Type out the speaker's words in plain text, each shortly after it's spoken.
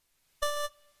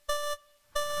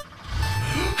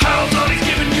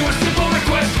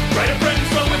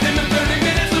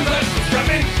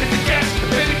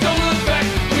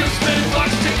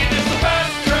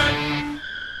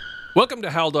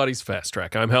Welcome to Hal Dottie's Fast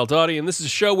Track. I'm Hal Dottie, and this is a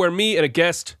show where me and a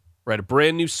guest write a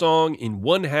brand new song in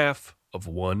 1/2 of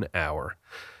 1 hour.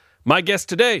 My guest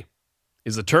today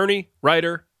is attorney,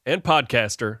 writer, and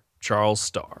podcaster Charles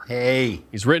Starr. Hey.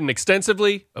 He's written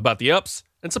extensively about the ups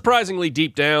and surprisingly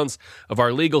deep downs of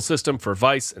our legal system for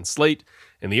Vice and Slate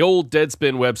and the old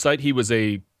Deadspin website. He was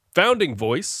a founding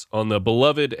voice on the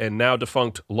beloved and now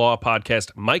defunct law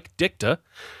podcast Mike Dicta.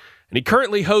 And he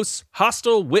currently hosts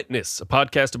Hostile Witness, a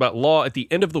podcast about law at the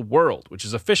end of the world, which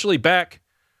is officially back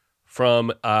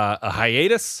from a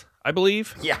hiatus, I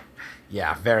believe.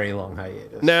 Yeah, very long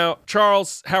hiatus. Now,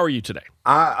 Charles, how are you today?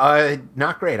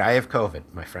 Not great. I have COVID,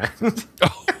 my friend.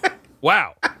 Oh,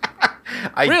 wow.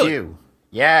 I Really? do.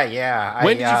 Yeah.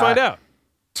 When did you find out?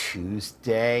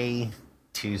 Tuesday,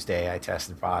 I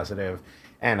tested positive.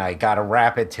 And I got a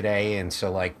rapid today, and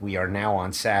so, we are now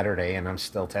on Saturday, and I'm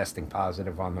still testing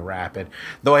positive on the rapid.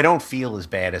 Though I don't feel as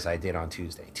bad as I did on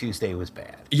Tuesday. Tuesday was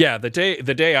bad. Yeah, the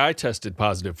day I tested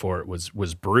positive for it was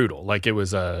brutal. It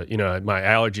was, my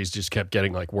allergies just kept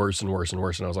getting, worse and worse and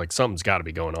worse, and I was like, something's got to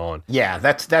be going on. Yeah,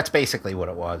 that's basically what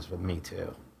it was with me,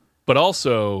 too. But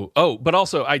also,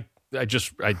 I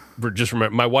just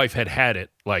remember my wife had it,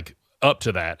 up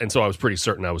to that, and so I was pretty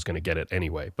certain I was going to get it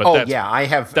anyway. But I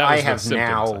have now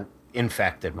symptoms.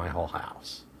 Infected my whole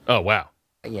house. Oh wow!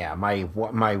 Yeah,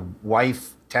 my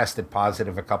wife tested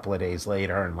positive a couple of days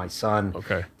later, and my son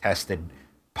tested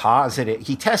positive.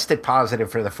 He tested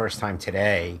positive for the first time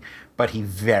today, but he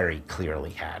very clearly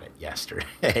had it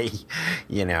yesterday.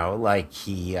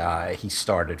 He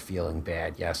started feeling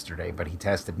bad yesterday, but he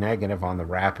tested negative on the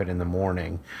rapid in the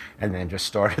morning, and then just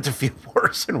started to feel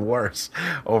worse and worse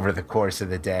over the course of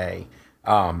the day.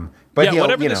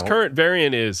 Whatever this current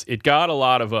variant is, it got a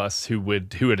lot of us who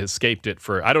had escaped it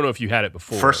for. I don't know if you had it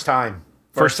before. First time.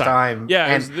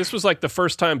 Yeah, this was the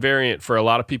first time variant for a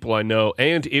lot of people I know,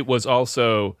 and it was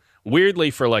also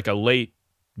weirdly for a late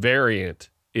variant.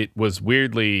 It was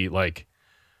weirdly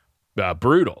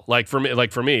brutal. For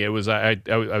me, it was I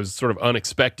was sort of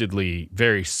unexpectedly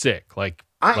very sick,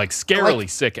 scarily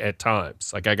sick at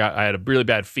times. I had a really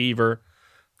bad fever.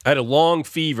 I had a long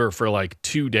fever for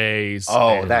 2 days.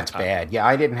 Oh, that's bad. Yeah,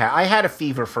 I had a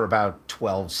fever for about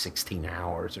 12, 16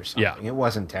 hours or something. Yeah. It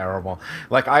wasn't terrible.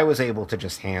 I was able to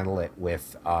just handle it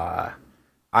with,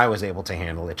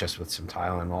 just with some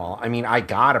Tylenol. I mean, I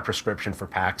got a prescription for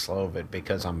Paxlovid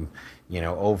because I'm,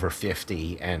 over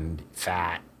 50 and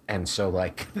fat. And so,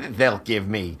 they'll give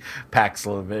me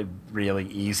Paxlovid really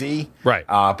easy. Right.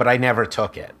 But I never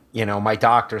took it. My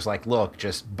doctor's look,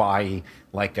 just buy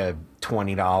a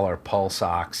 $20 Pulse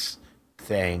Ox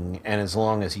thing, and as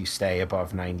long as you stay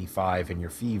above 95 and your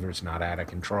fever's not out of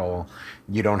control,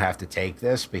 you don't have to take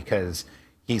this, because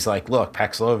he's look,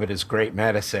 Paxlovid is great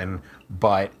medicine,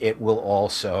 but it will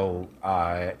also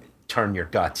turn your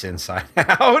guts inside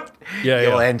out.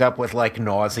 You'll end up with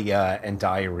nausea and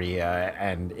diarrhea,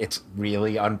 and it's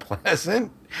really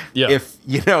unpleasant.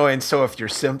 And so if your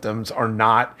symptoms are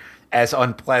not as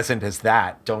unpleasant as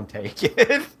that, don't take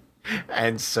it.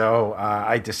 And so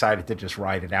I decided to just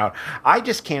ride it out. I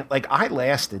just can't, I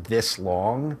lasted this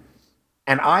long,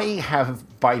 and I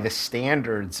have, by the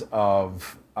standards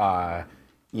of,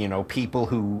 people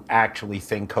who actually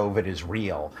think COVID is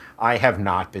real, I have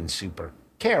not been super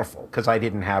careful because I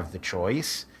didn't have the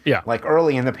choice. Yeah.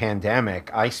 Early in the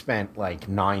pandemic, I spent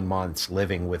 9 months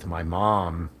living with my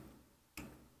mom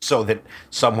so that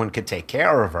someone could take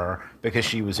care of her because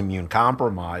she was immune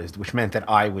compromised, which meant that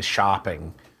I was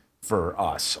shopping for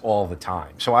us all the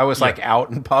time. So I was out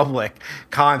in public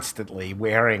constantly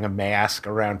wearing a mask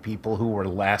around people who were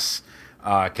less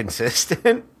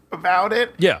consistent about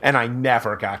it. Yeah. And I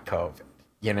never got COVID,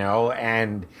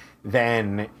 and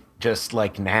then just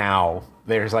now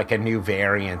there's a new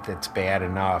variant that's bad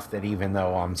enough that even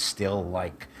though I'm still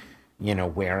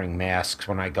wearing masks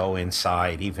when I go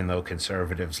inside, even though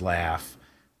conservatives laugh,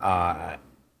 I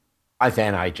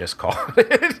just caught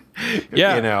it.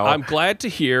 Yeah, I'm glad to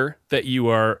hear that you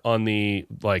are on the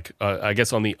I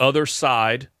guess on the other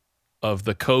side of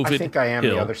the COVID. I think I am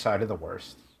hill. the other side of the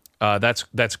worst.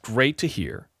 That's great to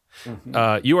hear.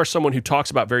 Mm-hmm. You are someone who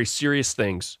talks about very serious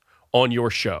things on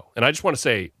your show, and I just want to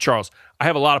say, Charles, I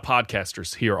have a lot of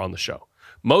podcasters here on the show.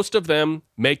 Most of them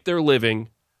make their living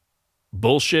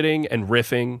bullshitting and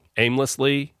riffing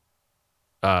aimlessly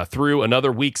through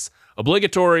another week's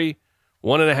obligatory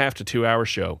 1.5 to 2 hour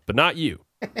show, but not you.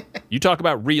 You talk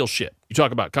about real shit. You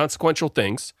talk about consequential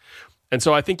things. And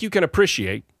so I think you can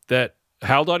appreciate that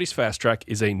Hal Dottie's Fast Track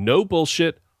is a no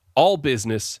bullshit, all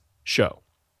business show.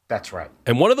 That's right.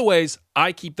 And one of the ways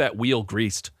I keep that wheel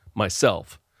greased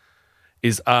myself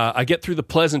is I get through the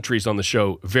pleasantries on the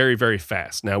show very, very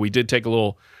fast. Now, we did take a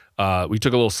little, we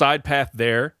took a little side path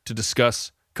there to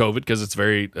discuss COVID because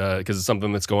it's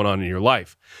something that's going on in your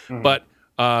life. Mm-hmm. But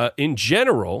in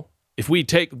general, if we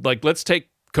let's take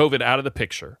COVID out of the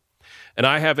picture. And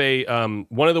I have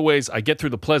one of the ways I get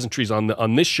through the pleasantries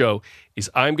on this show is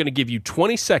I'm going to give you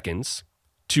 20 seconds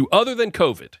to, other than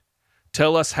COVID,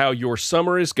 tell us how your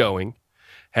summer is going.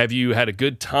 Have you had a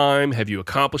good time? Have you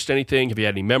accomplished anything? Have you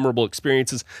had any memorable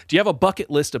experiences? Do you have a bucket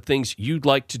list of things you'd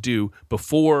like to do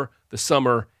before the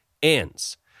summer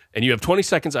ends? And you have 20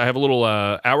 seconds. I have a little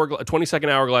 20-second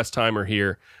hourglass timer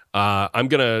here. I'm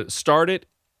going to start it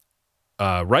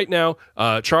right now.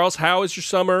 Charles, how is your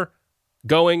summer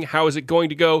going? How is it going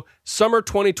to go? Summer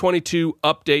 2022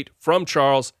 update from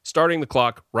Charles, starting the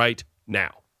clock right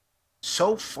now.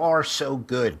 So far, so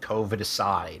good, COVID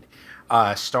aside.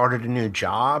 Started a new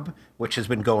job, which has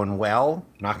been going well.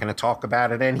 Not going to talk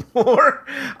about it anymore.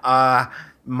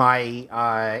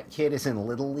 My kid is in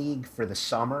Little League for the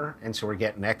summer, and so we're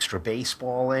getting extra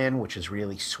baseball in, which is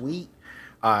really sweet.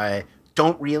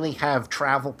 Don't really have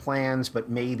travel plans, but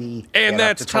maybe. And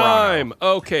that's time.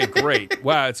 Okay, great.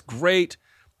 Wow, it's great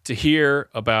to hear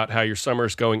about how your summer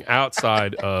is going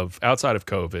outside of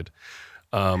COVID.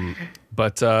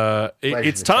 But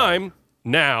it's time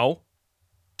now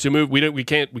to move. We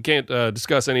can't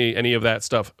discuss any of that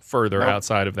stuff further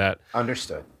outside of that.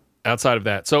 Understood. Outside of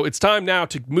that, so it's time now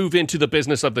to move into the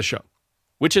business of the show,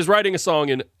 which is writing a song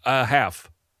in a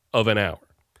half of an hour.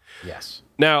 Yes.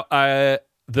 Now,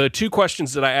 the two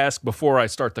questions that I ask before I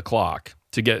start the clock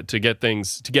to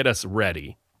get us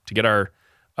ready, to get our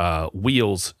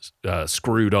wheels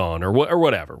screwed on, or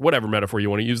whatever metaphor you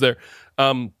want to use there,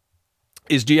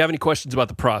 is, do you have any questions about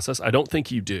the process? I don't think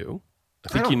you do. I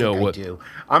think I do.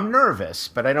 I'm nervous,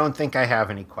 but I don't think I have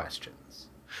any questions.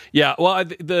 Yeah. Well,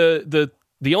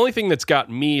 the only thing that's got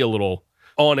me a little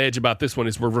on edge about this one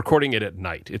is we're recording it at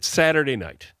night. It's Saturday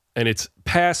night, and it's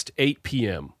past 8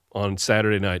 p.m. on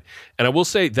Saturday night. And I will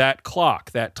say that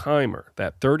clock, that timer,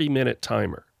 that 30-minute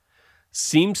timer,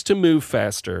 seems to move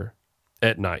faster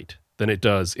at night than it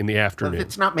does in the afternoon. But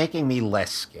it's not making me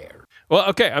less scared. Well,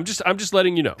 okay, I'm just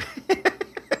letting you know.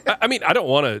 I mean, I don't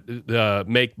want to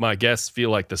make my guests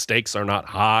feel like the stakes are not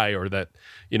high, or that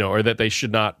they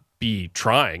should not be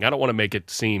trying. I don't want to make it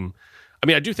seem. I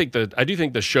mean, I do think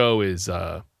the show is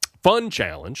a fun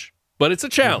challenge, but it's a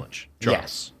challenge.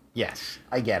 Charles. Yes,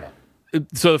 I get it.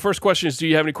 So the first question is, do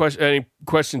you have any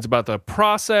questions about the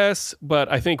process?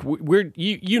 But I think we're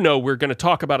going to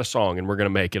talk about a song and we're going to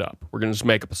make it up. We're going to just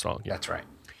make up a song. Yeah. That's right.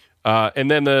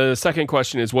 And then the second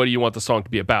question is, what do you want the song to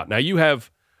be about? Now, you have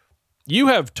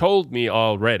told me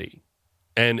already,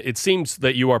 and it seems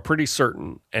that you are pretty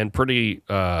certain and pretty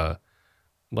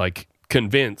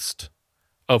convinced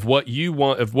of what you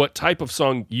want, of what type of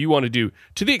song you want to do,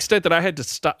 to the extent that I had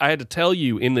to tell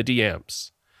you in the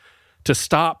DMs to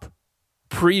stop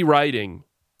pre-writing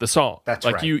the song. That's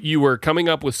right. Like you were coming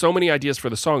up with so many ideas for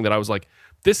the song that I was like,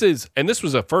 this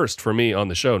was a first for me on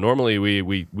the show. Normally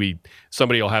we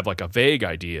somebody will have like a vague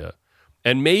idea,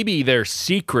 and maybe they're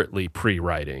secretly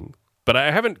pre-writing, but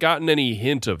I haven't gotten any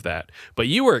hint of that. But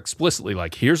you were explicitly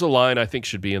like, here's a line I think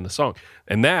should be in the song.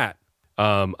 And that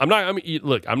I'm not going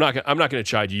to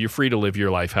chide you. You're free to live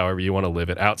your life however you want to live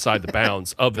it, outside the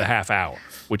bounds of the half hour,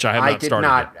 which I have not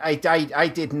started yet. I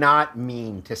did not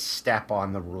mean to step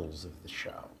on the rules of the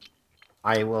show.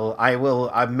 I will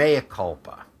mea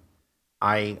culpa.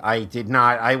 I did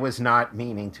not. I was not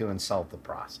meaning to insult the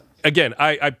process. Again,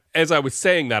 I as I was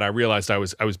saying that, I realized I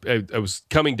was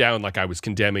coming down like I was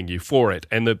condemning you for it.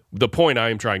 And the point I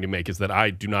am trying to make is that I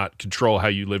do not control how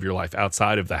you live your life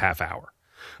outside of the half hour.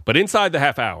 But inside the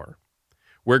half hour,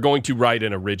 we're going to write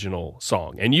an original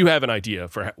song, and you have an idea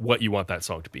for what you want that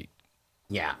song to be.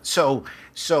 Yeah. So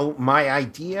my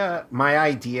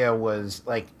idea was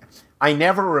like, I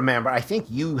never remember. I think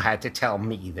you had to tell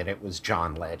me that it was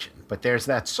John Legend, but there's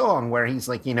that song where he's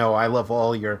like, I love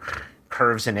all your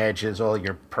curves and edges, all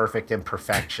your perfect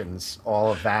imperfections,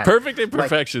 all of that. Perfect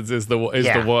imperfections is the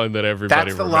one that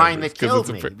everybody remembers. That's the line that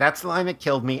killed me. That's the line that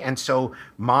killed me. And so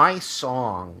my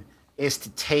song is to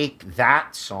take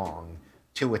that song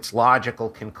to its logical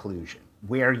conclusion,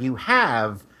 where you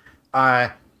have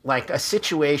like a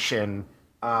situation.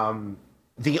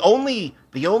 The only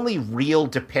real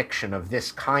depiction of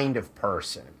this kind of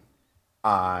person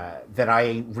that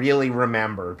I really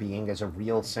remember being as a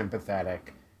real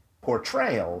sympathetic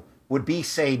portrayal would be,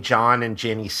 say, John and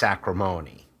Ginny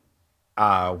Sacramone,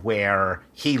 where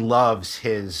he loves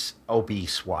his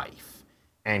obese wife.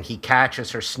 and he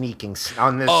catches her sneaking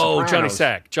on this. Oh, Sopranos. Johnny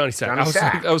Sack. Johnny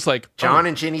Sack. I was like, John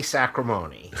and Ginny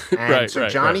Sacramone.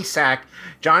 And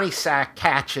Johnny Sack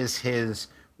catches his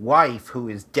wife, who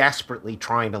is desperately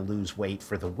trying to lose weight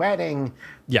for the wedding,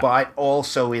 but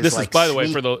also is this is, by the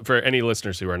way, for any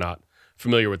listeners who are not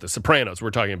familiar with The Sopranos,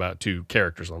 we're talking about two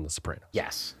characters on The Sopranos.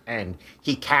 Yes, and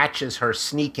he catches her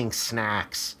sneaking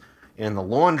snacks in the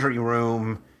laundry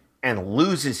room and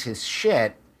loses his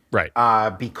shit. Right.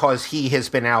 Because he has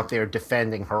been out there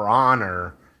defending her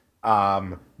honor,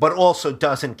 but also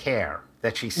doesn't care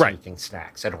that she's sneaking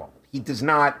snacks at all. He does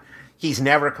not, he's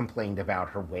never complained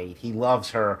about her weight. He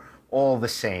loves her all the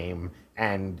same,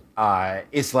 and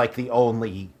is like the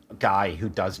only guy who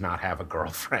does not have a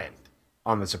girlfriend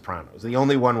on The Sopranos, the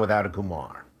only one without a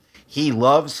Gumar. He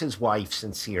loves his wife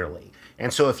sincerely.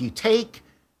 And so if you take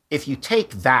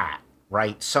that,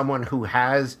 right, someone who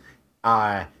has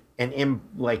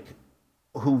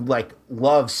who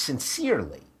loves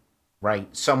sincerely, right?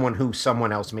 Someone who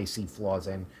someone else may see flaws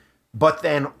in, but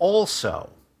then also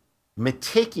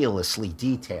meticulously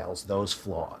details those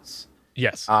flaws.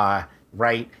 Yes.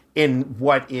 Right? In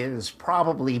what is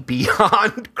probably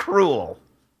beyond cruel,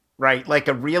 right? Like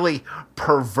a really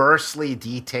perversely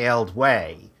detailed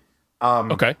way.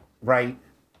 Okay. Right?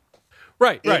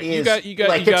 Right.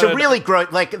 It's a really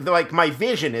like my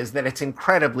vision is that it's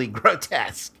incredibly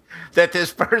grotesque that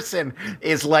this person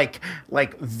is like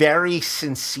very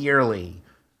sincerely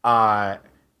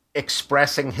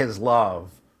expressing his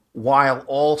love while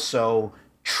also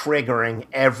triggering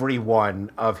every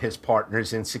one of his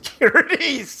partner's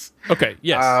insecurities. Okay.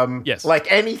 Yes. Yes. Like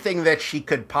anything that she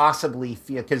could possibly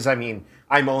feel, because I mean,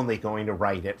 I'm only going to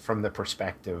write it from the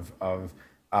perspective of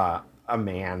a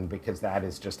man, because that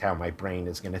is just how my brain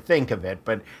is going to think of it.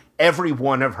 But every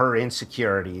one of her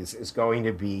insecurities is going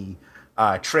to be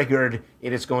triggered.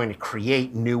 It is going to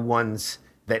create new ones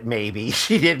that maybe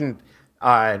she didn't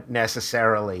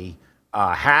necessarily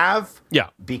have. Yeah.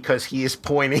 Because he is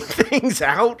pointing things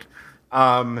out.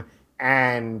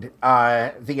 And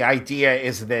the idea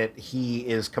is that he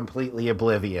is completely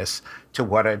oblivious to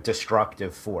what a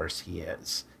destructive force he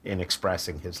is in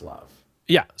expressing his love.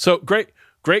 Yeah. So great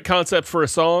concept for a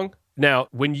song. Now,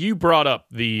 when you brought up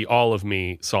the All of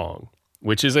Me song,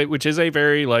 which is a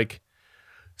very like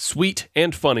sweet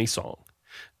and funny song,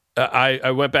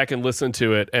 I went back and listened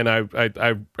to it, and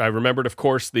I remembered, of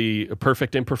course, the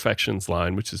Perfect Imperfections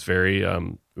line, which is very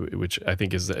which I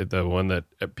think is the one that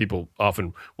people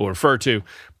often will refer to.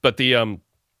 But a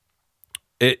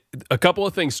couple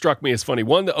of things struck me as funny.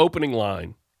 One, the opening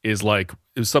line is like,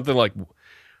 it was something like,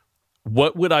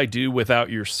 "What would I do without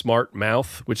your smart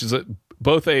mouth?" Which is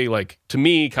both a, like, to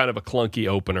me, kind of a clunky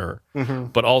opener,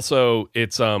 but also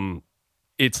it's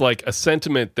like a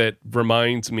sentiment that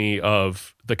reminds me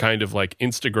of the kind of like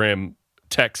Instagram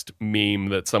text meme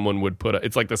that someone would put.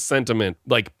 It's like the sentiment,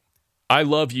 like, "I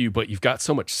love you, but you've got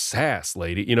so much sass,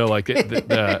 lady." You know, like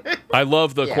I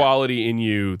love the quality in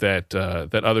you that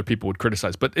other people would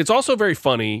criticize. But it's also very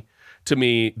funny to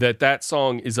me that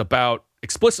song is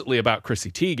explicitly about Chrissy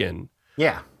Teigen.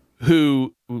 Yeah.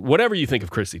 Who, whatever you think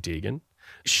of Chrissy Teigen,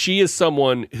 she is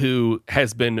someone who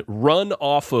has been run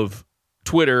off of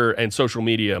Twitter and social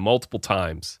media multiple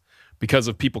times because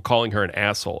of people calling her an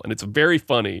asshole. And it's very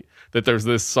funny that there's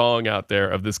this song out there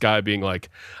of this guy being like,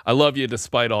 "I love you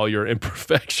despite all your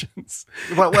imperfections."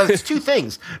 Well, it's two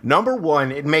things. Number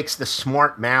one, it makes the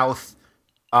smart mouth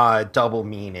double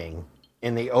meaning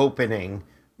in the opening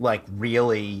like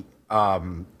really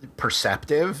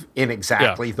perceptive in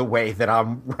exactly the way that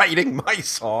I'm writing my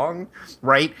song,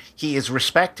 right? He is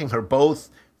respecting her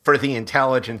both for the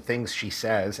intelligent things she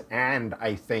says, and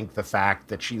I think the fact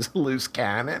that she's a loose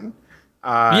cannon.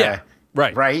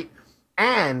 Right.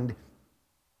 And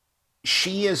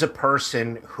she is a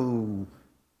person who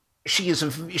she's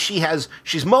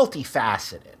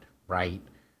multifaceted, right?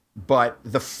 But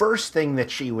the first thing that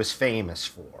she was famous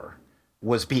for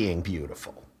was being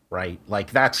beautiful, right? Like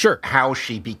that's how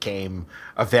she became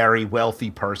a very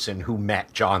wealthy person who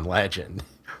met John Legend.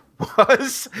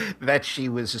 Was that she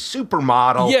was a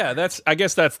supermodel. Yeah, I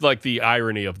guess that's like the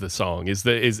irony of the song is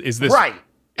this right.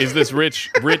 Is this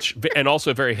rich and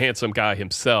also very handsome guy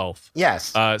himself?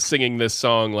 Yes, singing this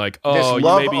song like, "Oh,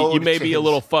 you may be a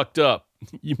little fucked up.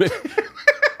 You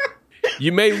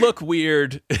may look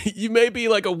weird. You may be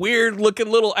like a weird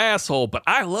looking little asshole, but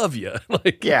I love you."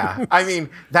 Like, yeah, I mean,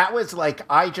 that was like,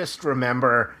 I just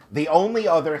remember the only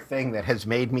other thing that has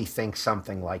made me think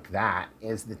something like that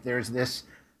is that there's this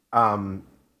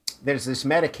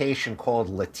medication called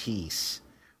Latisse,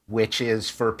 which is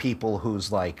for people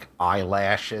whose like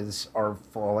eyelashes are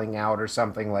falling out or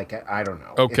something, like, I don't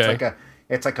know. Okay.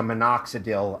 It's like a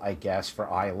minoxidil, I guess, for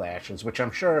eyelashes, which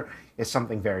I'm sure is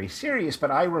something very serious. But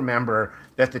I remember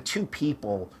that the two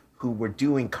people who were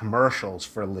doing commercials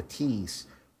for Latisse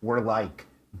were like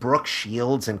Brooke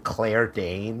Shields and Claire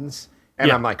Danes. And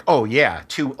Yeah. I'm like, oh yeah,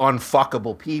 two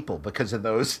unfuckable people because of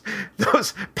those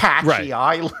patchy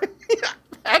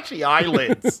patchy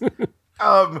eyelids.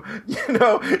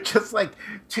 Just like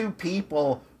two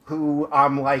people who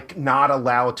I'm like not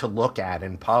allowed to look at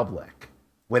in public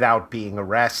without being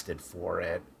arrested for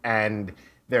it. And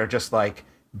they're just like,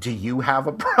 do you have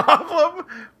a problem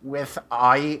with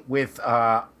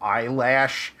eyelash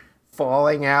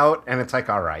falling out? And it's like,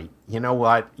 all right, you know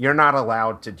what? You're not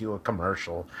allowed to do a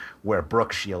commercial where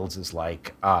Brooke Shields is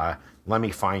like, let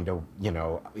me find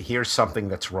here's something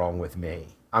that's wrong with me.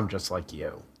 I'm just like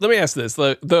you. Let me ask this,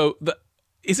 though.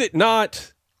 Is it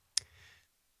not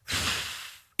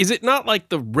like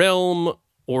the realm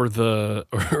or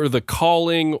the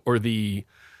calling or the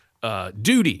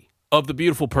duty of the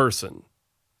beautiful person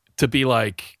to be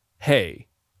like, hey,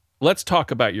 let's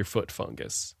talk about your foot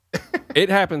fungus? It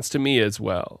happens to me as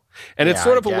well. And it's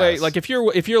sort of a way, like if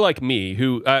you're like me,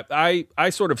 who I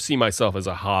sort of see myself as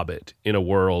a hobbit in a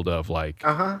world of like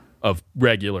of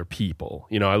regular people.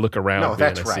 You know, I look around. No,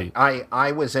 that's right.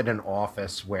 I was at an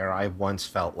office where I once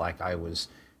felt like I was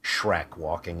Shrek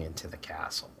walking into the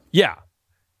castle. Yeah.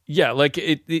 Yeah, like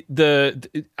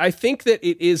I think that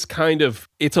it is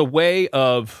it's a way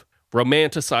of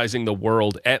romanticizing the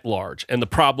world at large and the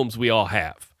problems we all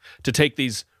have, to take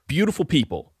these beautiful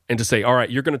people and to say, all right,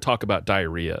 you're going to talk about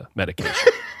diarrhea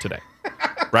medication today,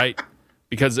 right?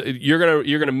 Because you're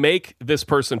gonna make this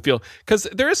person feel, because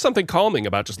there is something calming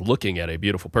about just looking at a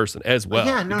beautiful person as well.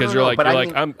 Yeah, no, because no, you're no,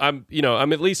 like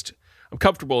I'm at least I'm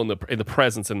comfortable in the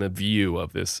presence and the view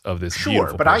of this Sure,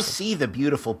 beautiful but person. I see the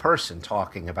beautiful person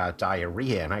talking about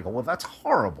diarrhea, and I go, well, that's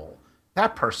horrible.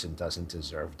 That person doesn't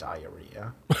deserve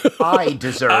diarrhea. I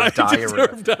deserve diarrhea.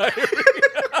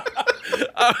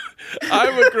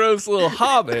 I'm a gross little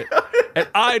hobbit, and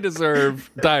I deserve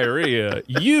diarrhea.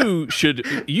 You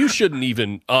shouldn't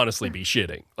even honestly be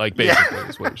shitting. Like, basically,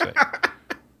 is what you're saying.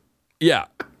 Yeah.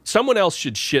 Someone else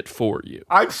should shit for you.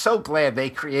 I'm so glad they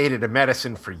created a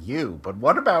medicine for you, but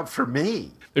what about for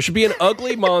me? There should be an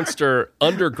ugly monster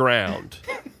underground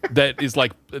that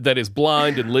is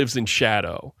blind and lives in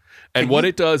shadow. And what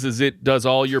it does is it does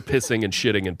all your pissing and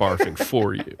shitting and barfing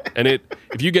for you. And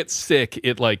if you get sick,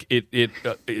 it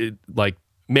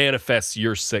manifests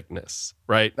your sickness,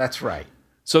 right? That's right.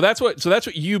 So that's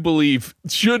what you believe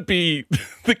should be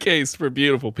the case for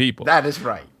beautiful people. That is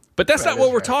right. But that's not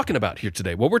what we're talking about here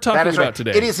today. What we're talking about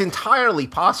today. It is entirely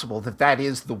possible that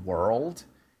is the world,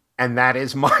 and that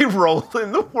is my role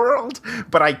in the world,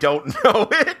 but I don't know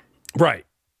it. Right.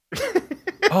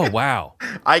 Oh, wow.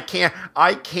 I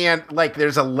can't, like,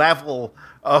 there's a level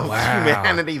of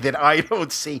humanity that I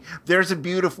don't see. There's a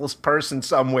beautiful person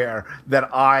somewhere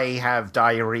that I have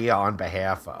diarrhea on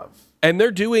behalf of. And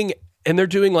they're doing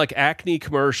like acne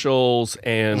commercials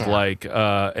and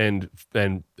again,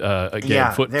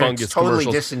 foot fungus totally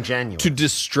commercials disingenuous to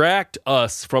distract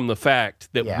us from the fact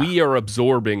that we are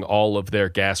absorbing all of their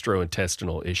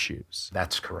gastrointestinal issues.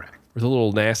 That's correct. We're the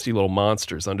little nasty little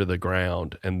monsters under the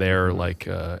ground, and they're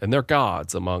and they're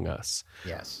gods among us.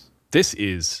 Yes. This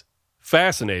is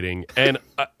fascinating. And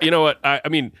you know what? I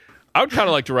mean, I would kind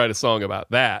of like to write a song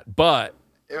about that, but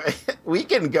we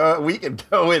can go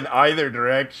in either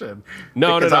direction.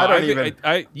 No.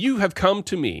 You have come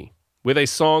to me with a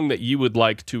song that you would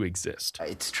like to exist.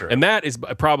 It's true. And that is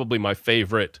probably my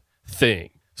favorite thing.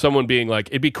 Someone being like,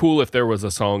 it'd be cool if there was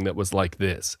a song that was like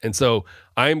this. And so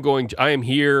I am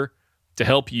here to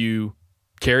help you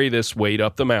carry this weight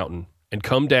up the mountain and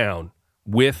come down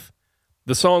with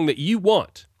the song that you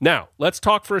want. Now, let's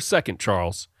talk for a second,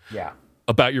 Charles. Yeah.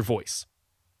 About your voice.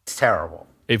 It's terrible.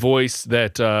 A voice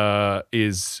that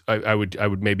is, I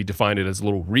would maybe define it as a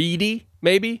little reedy,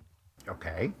 maybe.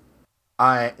 Okay.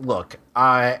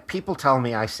 People tell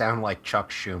me I sound like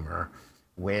Chuck Schumer,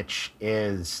 which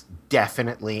is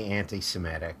definitely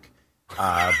anti-Semitic.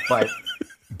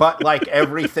 But like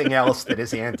everything else that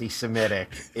is anti-Semitic,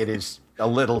 it is a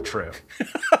little true.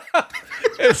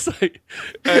 It's like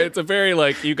it's a very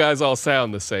like you guys all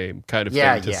sound the same kind of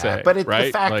thing to say. But right?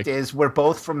 The fact is, we're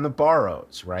both from the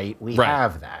boroughs, right? We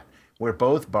have that. We're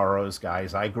both boroughs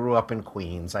guys. I grew up in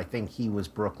Queens. I think he was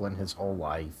Brooklyn his whole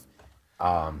life.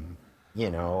 I'm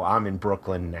in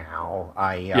Brooklyn now.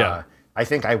 I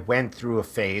think I went through a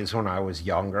phase when I was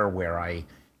younger where I,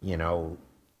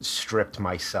 stripped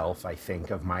myself, I think,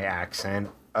 of my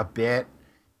accent a bit,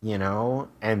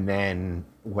 and then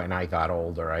when I got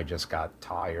older, I just got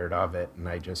tired of it and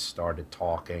I just started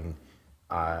talking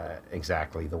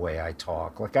exactly the way I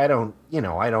talk. Like I don't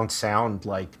sound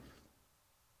like,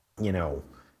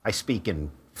 I speak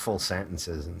in full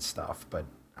sentences and stuff, but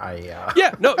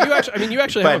yeah, no, you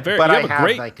actually have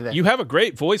you have a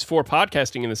great voice for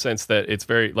podcasting in the sense that it's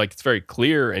very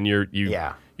clear, and you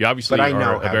obviously but I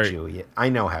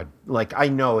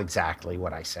know exactly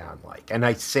what I sound like, and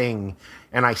I sing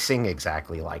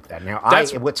exactly like that. Now,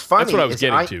 what's funny, that's what I was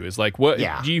getting to is like, what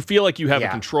do you feel like you have a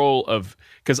control of?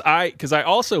 Because I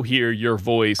also hear your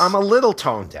voice. I'm a little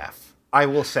tone deaf. I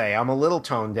will say I'm a little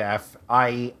tone deaf.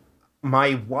 My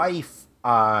wife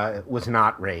was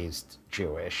not raised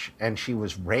Jewish, and she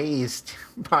was raised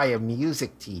by a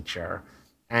music teacher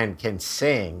and can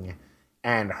sing,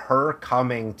 and her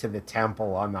coming to the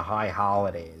temple on the high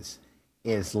holidays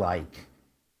is like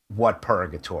what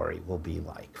purgatory will be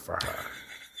like for her,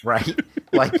 right?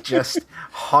 Like just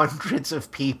hundreds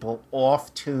of people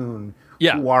off tune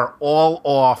who are all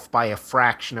off by a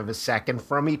fraction of a second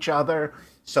from each other.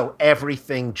 So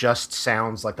everything just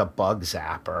sounds like a bug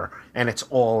zapper, and it's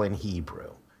all in Hebrew.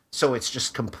 So it's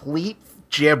just complete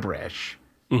gibberish,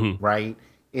 right?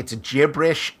 It's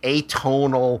gibberish,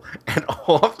 atonal, and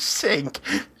off sync,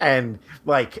 and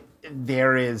like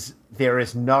there is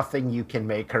nothing you can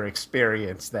make her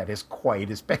experience that is quite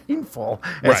as painful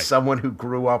as someone who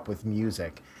grew up with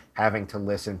music, having to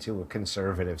listen to a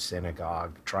conservative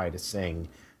synagogue try to sing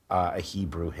a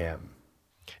Hebrew hymn.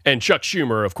 And Chuck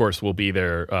Schumer, of course, will be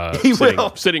there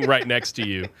sitting right next to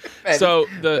you.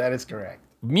 That is correct.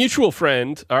 Our mutual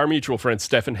friend,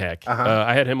 Stefan Heck,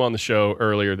 I had him on the show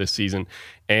earlier this season,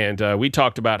 and we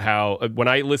talked about how when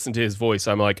I listen to his voice,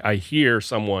 I'm like, I hear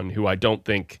someone who I don't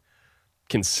think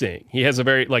can sing. He has a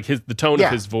very, the tone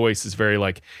of his voice is very,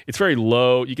 it's very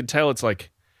low. You can tell it's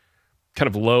like kind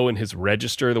of low in his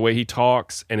register, the way he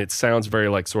talks, and it sounds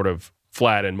very sort of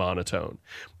flat and monotone.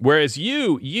 Whereas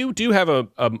you do have a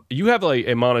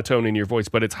monotone in your voice,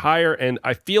 but it's higher, and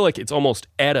I feel like it's almost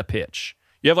at a pitch.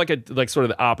 You have sort of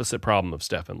the opposite problem of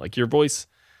Stefan. Like your voice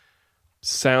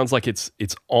sounds like it's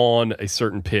on a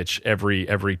certain pitch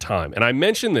every time. And I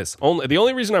mention this the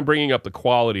only reason I'm bringing up the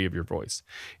quality of your voice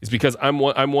is because I'm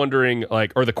wondering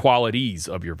or the qualities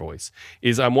of your voice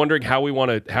is I'm wondering how we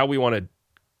want to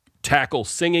tackle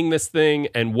singing this thing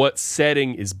and what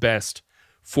setting is best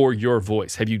for your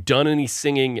voice. Have you done any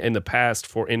singing in the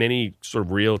past in any sort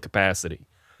of real capacity?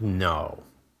 No.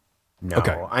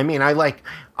 Okay. I mean, I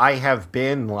have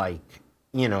been I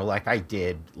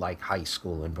did high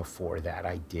school, and before that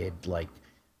I did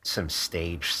some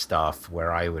stage stuff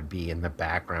where I would be in the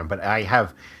background, but they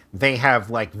have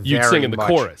you'd sing in the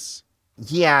chorus.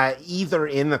 Yeah, either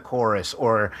in the chorus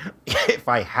or if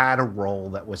I had a role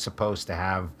that was supposed to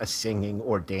have a singing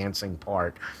or dancing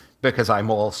part, because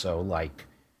I'm also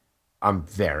I'm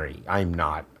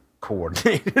not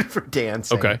coordinated for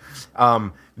dancing. Okay.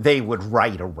 They would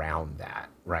write around that,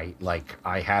 right? Like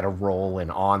I had a role in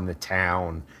On the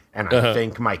Town, and I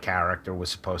think my character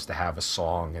was supposed to have a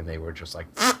song, and they were just like,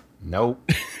 nope.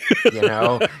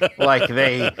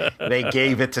 They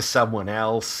gave it to someone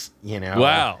else,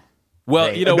 Wow.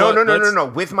 Well,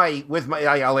 No. With my,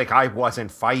 I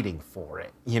wasn't fighting for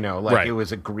it, It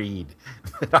was agreed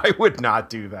that I would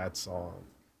not do that song.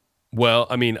 Well,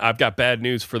 I mean, I've got bad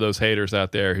news for those haters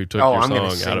out there who took your song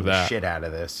out of that. Shit out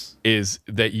of this is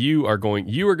that you are going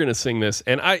to sing this,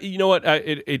 and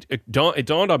it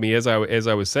dawned on me as I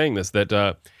was saying this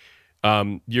that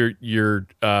you're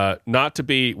not to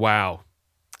be wow.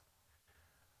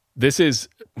 This is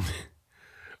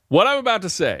what I'm about to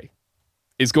say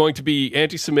is going to be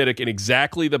anti-Semitic in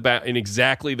exactly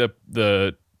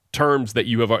the terms that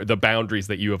you have, the boundaries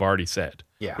that you have already said.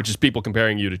 Yeah. Which is people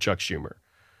comparing you to Chuck Schumer.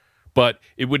 But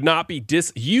it would not be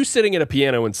you sitting at a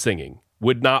piano and singing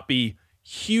would not be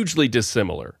hugely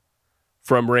dissimilar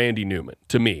from Randy Newman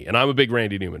to me, and I'm a big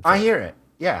Randy Newman fan. I hear it.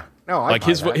 Yeah, no, I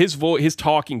his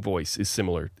talking voice is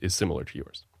similar to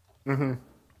yours. Mm-hmm.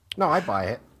 No, I buy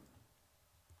it.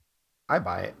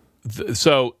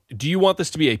 So, do you want this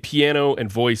to be a piano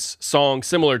and voice song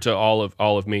similar to all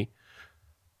of me?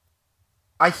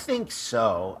 I think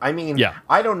so. I mean,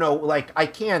 I don't know. I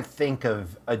can't think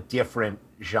of a different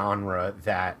genre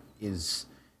that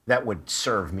would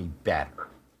serve me better.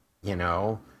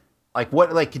 Do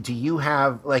you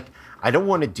have I don't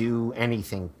want to do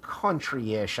anything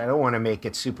country-ish. I don't want to make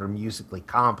it super musically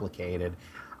complicated.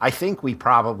 I think we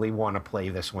probably want to play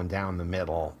this one down the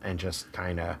middle and just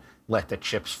kind of let the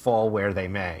chips fall where they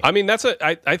may. I mean,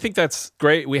 I think that's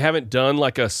great. We haven't done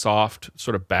a soft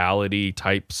sort of ballady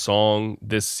type song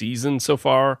this season so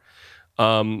far.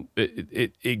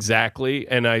 Exactly.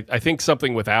 And I think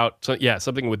something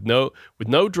something with no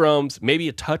drums, maybe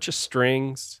a touch of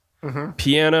strings,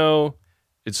 Piano,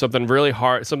 it's something really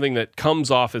hard, something that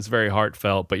comes off as very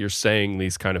heartfelt, but you're saying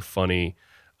these kind of funny,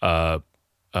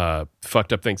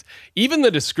 fucked up things. Even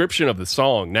the description of the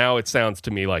song, now it sounds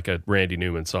to me like a Randy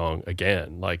Newman song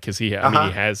again. Like, because he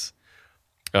has,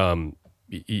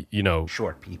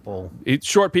 Short People.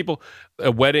 Short People,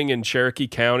 a wedding in Cherokee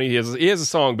County. He has a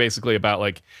song basically about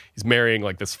like he's marrying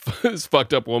like this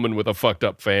fucked up woman with a fucked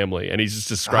up family, and he's just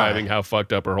describing how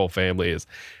fucked up her whole family is,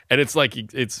 and it's like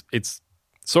it's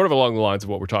sort of along the lines of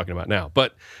what we're talking about now.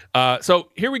 But so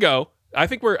here we go. I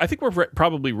think we're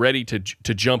probably ready to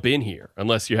jump in here,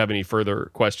 unless you have any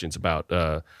further questions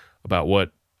about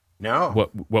what. No.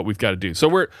 What we've got to do.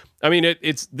 So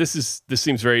this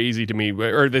seems very easy to me,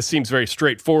 or this seems very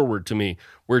straightforward to me.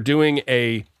 We're doing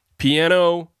a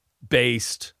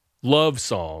piano-based love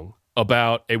song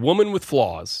about a woman with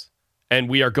flaws, and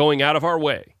we are going out of our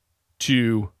way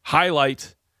to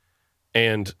highlight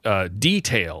and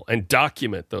detail and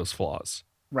document those flaws.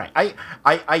 Right.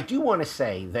 I do want to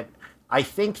say that I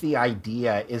think the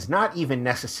idea is not even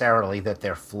necessarily that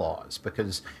they're flaws,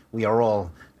 because we are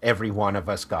all, every one of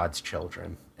us, God's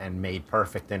children and made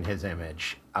perfect in his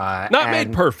image.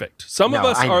 Made perfect. Some of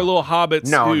us are little hobbits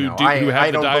who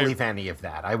have believe any of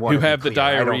that. Who have the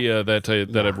diarrhea that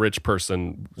a rich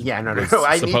person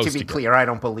I need to be clear. I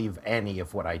don't believe any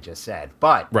of what I just said.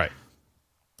 But right.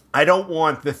 I don't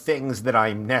want the things that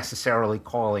I'm necessarily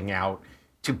calling out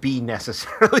to be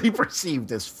necessarily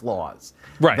perceived as flaws.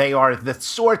 Right. They are the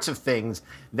sorts of things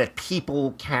that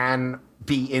people can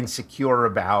be insecure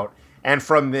about. And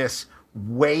from this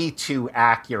way too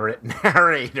accurate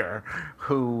narrator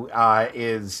who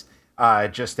is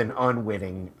just an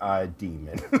unwitting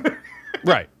demon.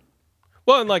 Right.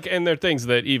 Well, and there are things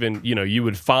that even, you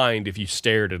would find if you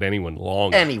stared at anyone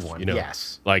long enough,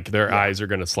 yes. Like their eyes are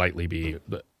going to slightly be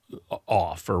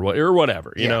off or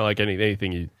whatever, like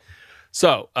anything you.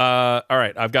 So, all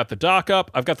right, I've got the dock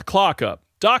up. I've got the clock up.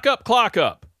 Dock up, clock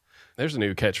up. There's a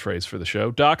new catchphrase for the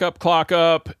show. Dock up, clock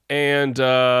up, and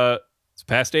it's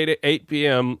past 8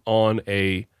 p.m. on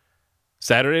a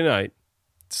Saturday night.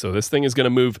 So this thing is going to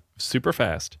move super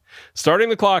fast. Starting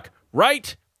the clock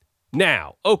right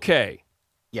now. Okay.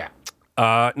 Yeah.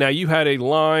 Now, you had a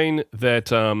line that...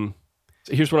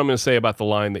 here's what I'm going to say about the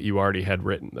line that you already had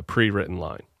written, the pre-written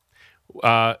line.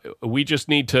 We just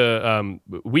need to...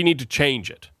 we need to change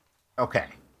it. Okay.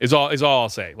 Is all I'll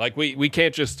say. Like we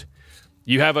can't just.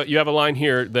 You have a line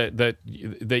here that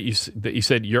you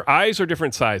said your eyes are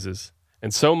different sizes,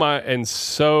 and so my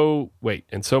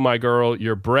girl,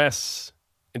 your breasts.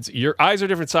 Your eyes are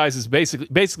different sizes.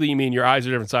 Basically, you mean your eyes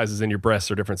are different sizes and your breasts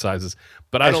are different sizes.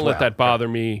 But I don't let that bother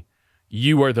me.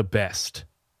 You are the best.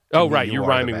 Oh, right. You're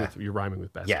rhyming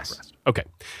with best. Yes. And breast. Okay.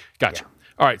 Gotcha. Yeah.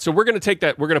 All right. So we're going to take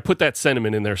that. We're going to put that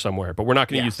sentiment in there somewhere, but we're not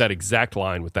going to use that exact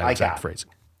line with that exact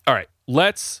phrasing. All right.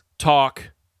 Let's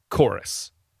talk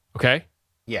chorus. Okay?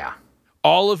 Yeah.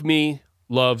 All of me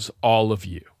loves all of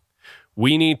you.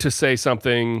 We need to say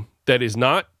something that is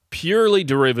not purely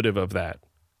derivative of that,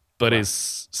 but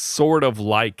is sort of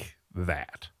like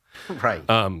that. Right.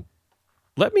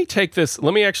 Let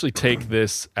me actually take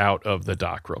this out of the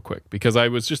doc real quick, because I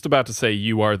was just about to say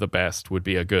 "You Are the Best" would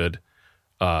be a good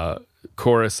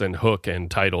chorus and hook and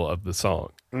title of the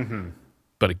song. Mm-hmm.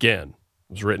 But again,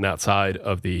 it was written outside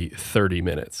of the 30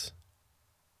 minutes.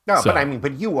 No, so,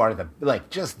 but you are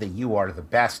you are the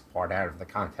best part out of the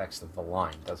context of the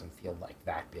line doesn't feel like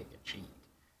that big a cheat.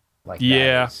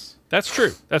 That's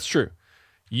true. That's true.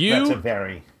 You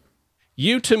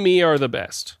to me are the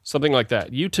best. Something like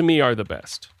that. You to me are the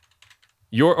best.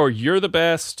 You're the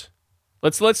best.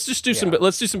 Let's just do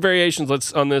some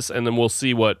variations on this, and then we'll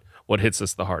see what hits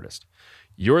us the hardest.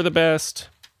 You're the best.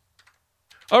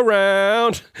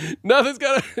 Around. Nothing's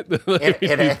gonna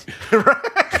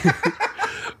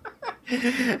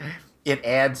it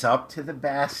adds up to the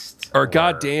best. Or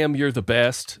goddamn, you're the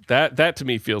best. That to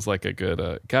me feels like a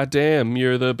good goddamn,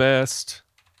 you're the best.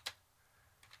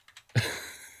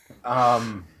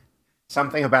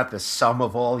 Something about the sum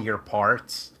of all your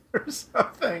parts or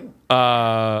something.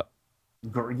 Like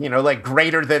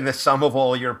greater than the sum of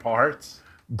all your parts.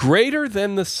 Greater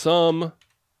than the sum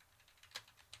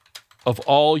of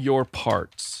all your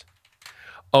parts.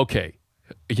 Okay,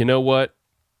 you know what,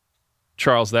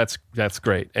 Charles? That's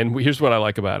great. And here's what I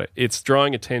like about it. It's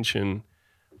drawing attention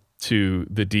to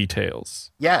the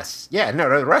details. Yes. Yeah. No.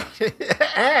 Right.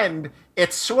 And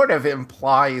it sort of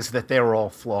implies that they're all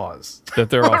flaws. That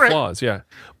they're all flaws. Yeah.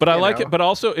 But I like it. But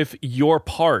also, if your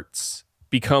parts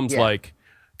becomes like,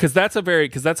 because that's a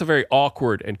very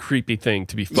awkward and creepy thing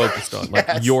to be focused on.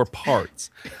 Like your parts.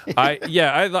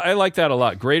 I like that a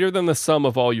lot. Greater than the sum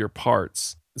of all your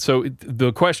parts. So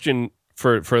the question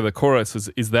for the chorus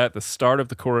is that the start of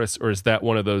the chorus, or is that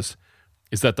one of those?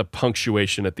 Is that the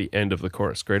punctuation at the end of the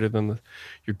chorus? You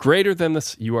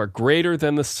are greater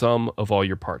than the sum of all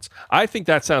your parts. I think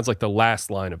that sounds like the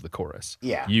last line of the chorus.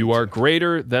 Yeah. You are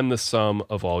greater than the sum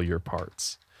of all your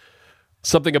parts.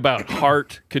 Something about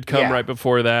heart could come right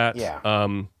before that. Yeah.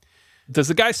 Does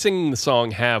the guy singing the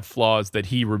song have flaws that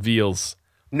he reveals?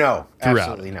 No, throughout?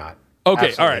 Absolutely not. Okay,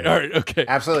 Absolutely all right, okay.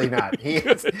 Absolutely not. He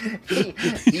is.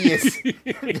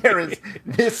 There is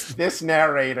this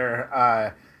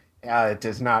narrator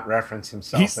does not reference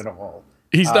himself at all.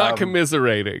 He's not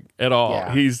commiserating at all.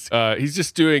 Yeah. He's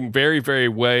just doing very, very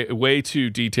way too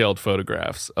detailed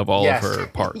photographs of all of her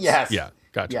parts. Yes. Yeah.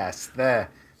 Gotcha. Yes.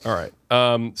 All right.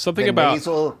 Something about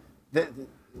nasal.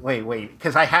 Wait,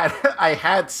 because I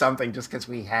had something just because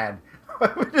we had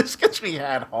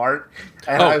heart,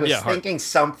 and I was thinking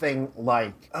something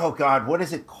like, oh God, what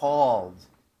is it called?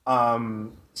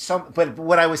 But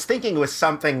what I was thinking was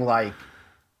something like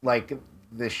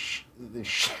the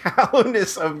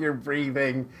shallowness of your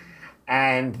breathing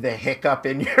and the hiccup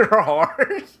in your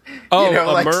heart.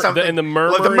 Something in the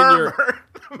murmur. Like the murmur.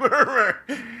 The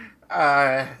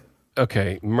murmur.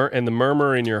 Okay, and the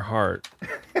murmur in your heart.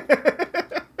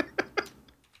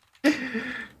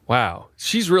 Wow,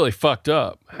 she's really fucked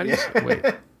up. How do you wait?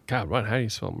 God, what? How do you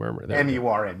spell murmur?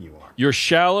 M-U-R. Your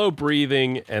shallow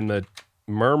breathing and the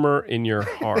murmur in your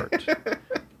heart.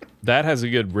 That has a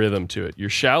good rhythm to it. Your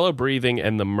shallow breathing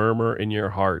and the murmur in your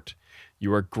heart.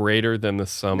 You are greater than the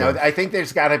sum. No, I think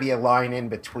there's got to be a line in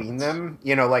between them.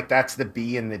 Like that's the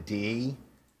B and the D.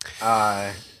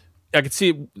 I could see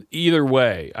it either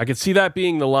way. I could see that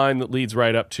being the line that leads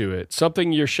right up to it.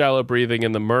 Something your shallow breathing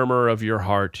and the murmur of your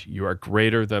heart. You are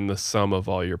greater than the sum of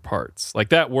all your parts. Like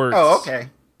that works. Oh, okay.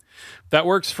 That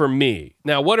works for me.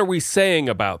 Now, what are we saying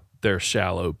about their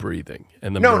shallow breathing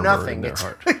and the murmur in their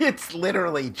heart? It's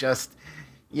literally just,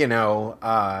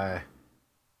 I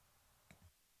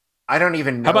don't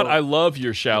even know. How about I love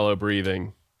your shallow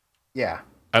breathing? Yeah.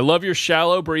 I love your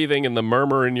shallow breathing and the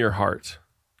murmur in your heart.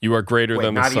 You are greater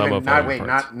than the sum of all your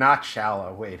parts. Not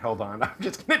shallow. Wait, hold on. I'm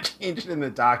just going to change it in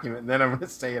the document, and then I'm going to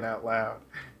say it out loud.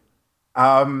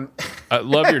 I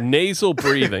love your nasal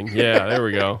breathing. Yeah, there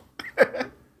we go.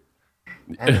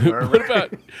 What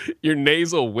about your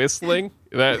nasal whistling?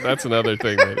 That's another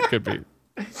thing that it could be.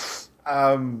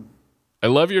 I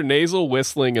love your nasal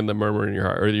whistling and the murmur in your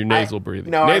heart, or your nasal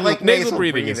breathing. No, I like nasal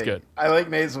breathing is good. I like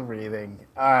nasal breathing.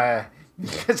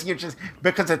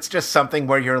 Because it's just something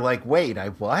where you're like, wait,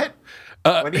 what?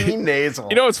 What do you mean nasal?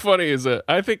 You know what's funny is that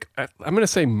I think I'm going to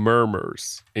say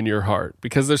murmurs in your heart,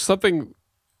 because there's something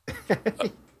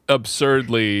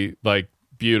absurdly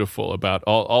beautiful about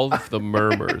all of the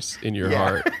murmurs in your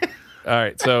heart. All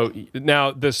right, so now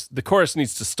the chorus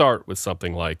needs to start with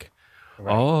something like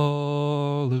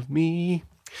all of me.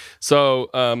 So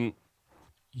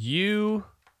you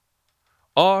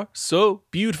are so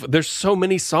beautiful. There's so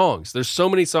many songs.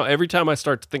 Every time I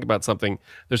start to think about something,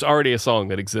 there's already a song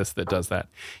that exists that does that.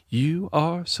 You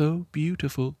are so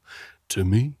beautiful to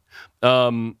me.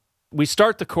 We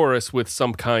start the chorus with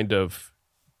some kind of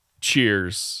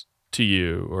cheers to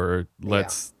you, or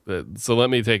so let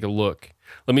me take a look.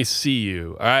 Let me see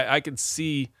you. I can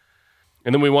see,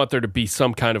 and then we want there to be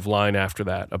some kind of line after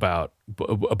that about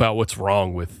what's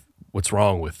wrong with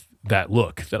that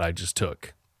look that I just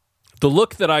took. The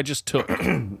look that I just took.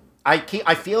 I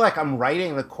feel like I'm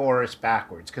writing the chorus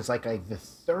backwards because the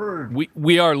third.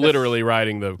 We are literally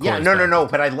writing the chorus. Yeah, no,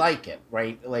 but I like it,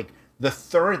 right? Like the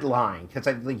third line, because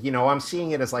I'm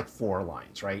seeing it as four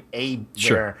lines, right?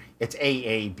 Where it's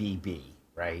AABB,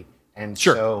 right? And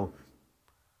so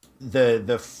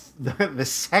the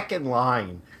second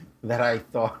line that I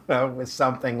thought of was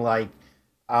something like,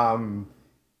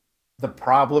 the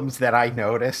problems that I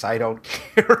notice, I don't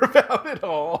care about at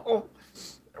all,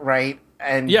 right?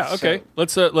 And okay.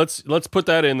 Let's put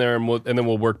that in there, and then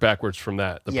we'll work backwards from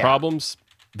that. The problems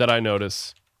that I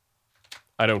notice,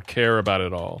 I don't care about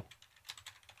at all.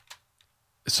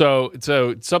 So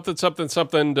something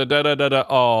da da da da da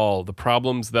all the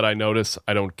problems that I notice,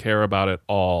 I don't care about at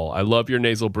all. I love your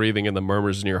nasal breathing and the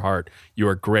murmurs in your heart. You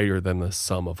are greater than the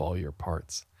sum of all your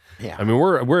parts. Yeah. I mean,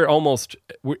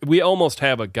 we almost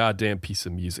have a goddamn piece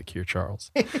of music here,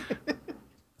 Charles.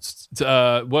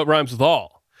 What rhymes with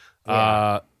all?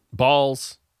 Yeah.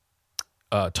 Balls,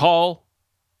 tall,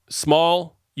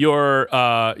 small. Your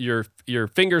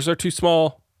fingers are too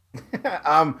small.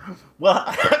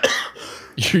 Well,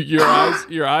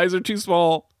 your eyes are too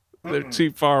small. They're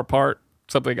too far apart.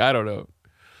 Something, I don't know.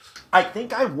 I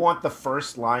think I want the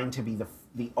first line to be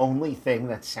the only thing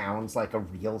that sounds like a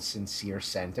real sincere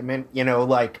sentiment, you know,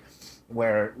 like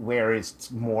where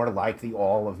it's more like the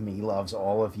all of me loves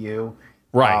all of you.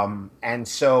 Right. And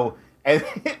so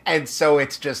and so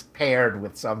it's just paired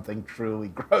with something truly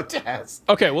grotesque.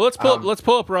 Okay, well let's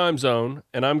pull up Rhyme Zone,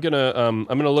 and I'm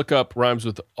gonna look up rhymes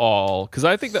with all, because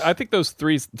I think those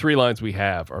three lines we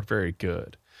have are very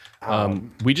good.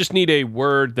 We just need a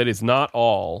word that is not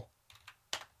all,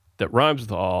 that rhymes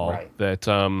with all. Right. That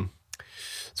so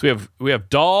we have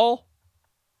doll,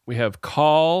 we have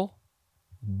call,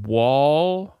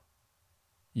 wall,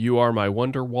 you are my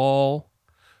wonder wall,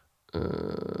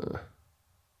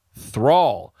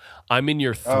 thrall. I'm in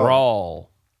your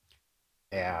thrall.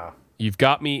 Yeah. You've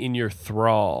got me in your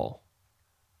thrall.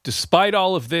 Despite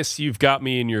all of this, you've got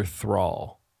me in your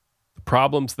thrall. The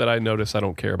problems that I notice, I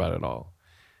don't care about at all.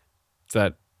 Does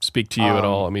that speak to you at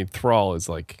all? I mean, thrall is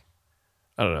like,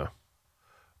 I don't know.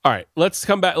 All right, let's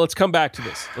come back to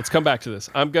this.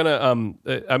 I'm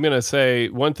gonna say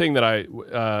one thing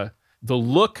that the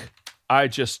look I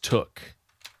just took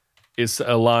is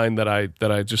a line that I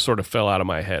just sort of fell out of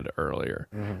my head earlier.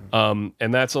 Mm-hmm.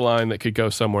 And that's a line that could go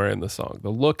somewhere in the song. The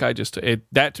look I just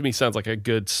that to me sounds like a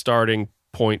good starting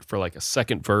point for like a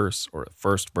second verse or a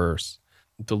first verse.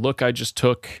 The look I just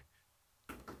took.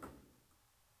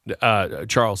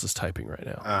 Charles is typing right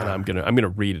now, and I'm gonna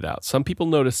read it out. Some people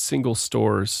notice single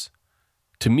stores.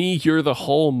 To me, you're the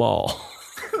whole mall.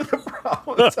 The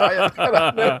problem is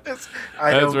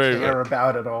I don't care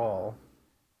about it all.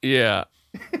 Yeah.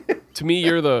 To me,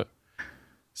 you're the.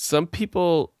 Some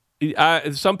people.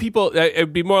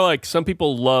 It'd be more like some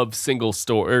people love single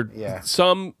store. Or yeah.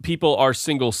 Some people are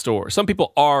single store. Some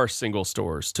people are single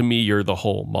stores. To me, you're the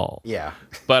whole mall. Yeah.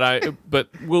 But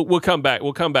we'll come back.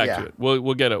 We'll come back to it.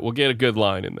 We'll get a good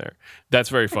line in there. That's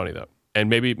very funny though,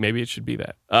 and maybe it should be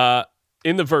that.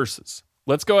 In the verses,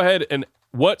 let's go ahead and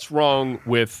what's wrong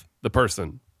with the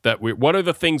person that what are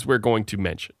the things we're going to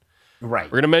mention? Right.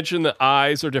 We're going to mention the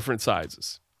eyes are different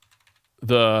sizes.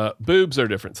 The boobs are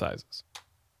different sizes.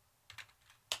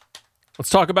 Let's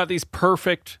talk about these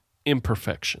perfect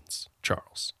imperfections,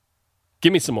 Charles.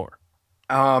 Give me some more.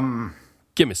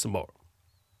 Give me some more.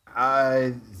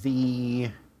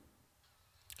 The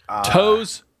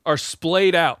toes are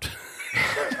splayed out.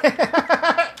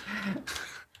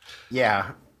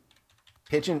 Yeah.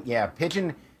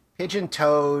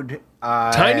 Pigeon-toed.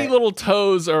 Tiny little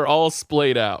toes are all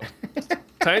splayed out.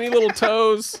 Tiny little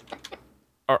toes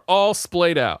are all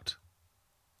splayed out.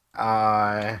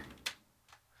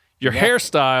 Your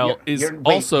hairstyle is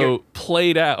also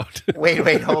played out.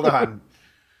 wait, hold on.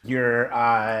 Your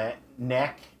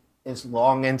neck is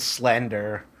long and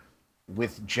slender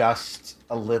with just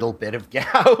a little bit of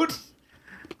gout.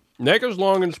 Neck is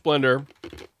long and slender.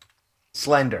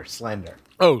 Slender.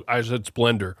 Oh, I said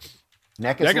splendor.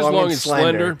 Neck is long and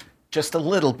slender. Just a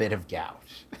little bit of gout.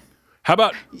 How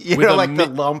about you know, like the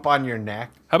lump on your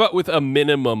neck? How about with a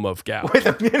minimum of gout? With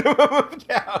a minimum of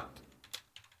gout.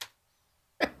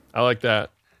 I like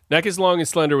that. Neck is long and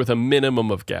slender with a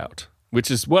minimum of gout,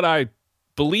 which is what I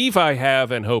believe I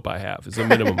have and hope I have, is a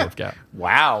minimum of gout.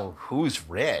 Wow, who's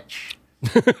rich?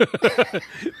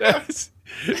 It's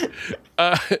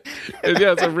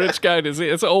a rich guy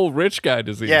disease. It's an old rich guy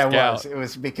disease. Yeah, it gout. was. It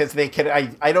was because they could.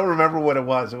 I don't remember what it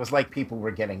was. It was like people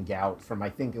were getting gout from. I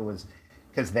think it was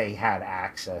because they had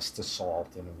access to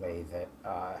salt in a way that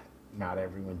not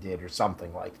everyone did, or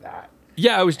something like that.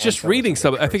 Yeah, I was just reading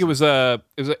something. I think it was an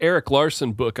Eric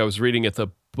Larson book I was reading at the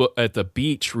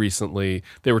beach recently.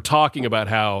 They were talking about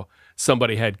how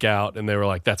somebody had gout, and they were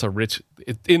like, "That's a rich."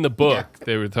 In the book,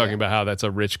 they were talking about how that's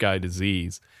a rich guy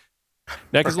disease.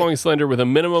 Neck is long and slender with a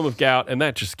minimum of gout, and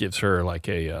that just gives her like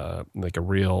a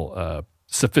real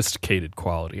sophisticated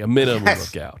quality. A minimum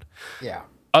of gout. Yeah.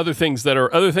 Other things that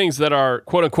are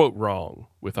quote unquote wrong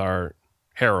with our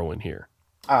heroine here.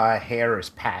 Hair is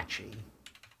patchy.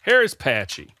 Hair is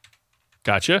patchy.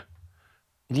 Gotcha.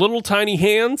 Little tiny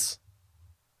hands.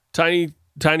 Tiny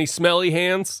smelly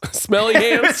hands. Smelly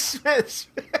hands.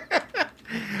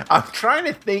 I'm trying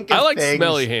to think of I like things.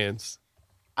 Smelly hands.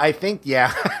 I think,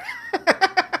 yeah.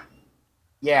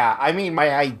 Yeah, I mean,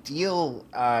 my ideal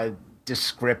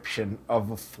description of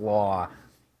a flaw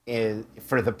is,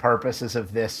 for the purposes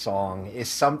of this song, is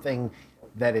something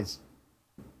that is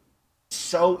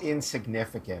so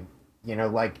insignificant, you know,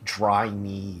 like dry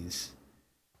knees.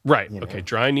 Right. You know? Okay,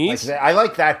 dry knees. I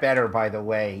like that better, by the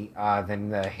way, than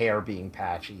the hair being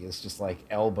patchy. It's just like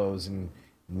elbows and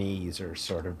knees are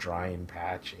sort of dry and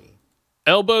patchy.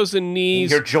 Elbows and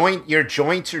knees. Your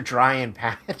joints are dry and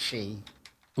patchy.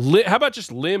 How about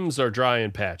just limbs are dry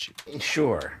and patchy?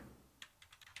 Sure.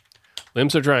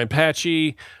 Limbs are dry and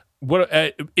patchy. What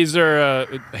is there a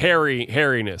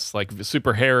hairiness, like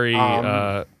super hairy,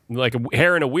 like a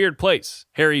hair in a weird place,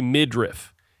 hairy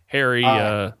midriff, hairy,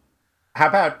 How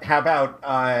about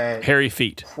hairy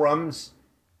feet. crumbs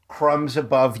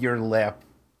above your lip,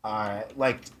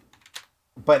 like,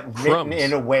 but written Crumbs.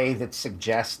 in a way that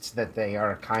suggests that they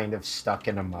are kind of stuck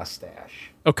in a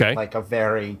mustache, Okay, like a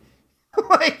very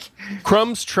like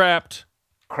crumbs trapped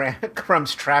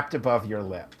crumbs trapped above your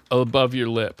lip. above your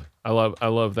lip. I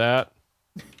love that.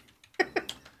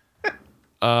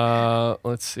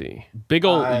 Let's see. Big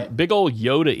old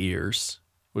Yoda ears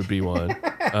would be one.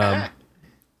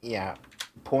 Yeah,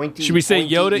 pointy. Should we say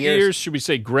pointy Yoda ears? Should we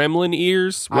say gremlin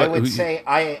ears? I would say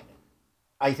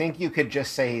I think you could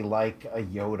just say like a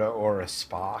Yoda or a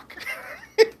Spock.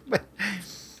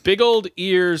 big old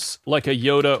ears like a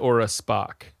Yoda or a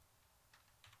Spock.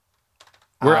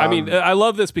 I mean, I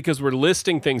love this because we're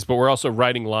listing things, but we're also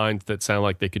writing lines that sound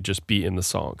like they could just be in the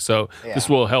song. So this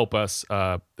will help us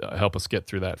get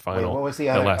through that final. Wait, what was the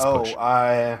that other? last push.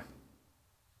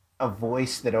 A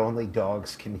voice that only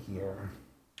dogs can hear.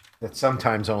 That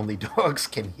sometimes only dogs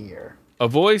can hear. A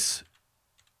voice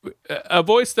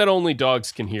that only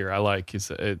dogs can hear. I like.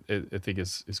 I think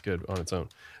is good on its own.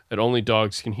 That only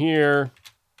dogs can hear.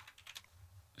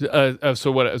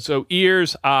 So what? So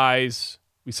ears, eyes.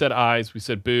 We said eyes. We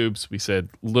said boobs. We said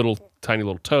tiny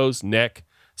little toes, neck,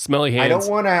 smelly hands.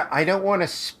 I don't want to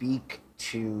speak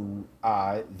to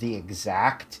the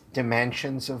exact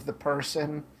dimensions of the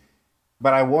person,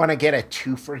 but I want to get a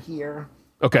twofer here.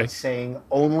 Okay. By saying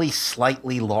only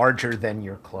slightly larger than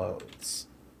your clothes.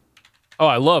 Oh,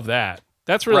 I love that.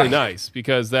 That's really Right. nice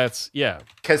because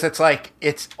Because it's like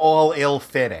it's all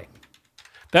ill-fitting.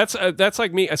 That's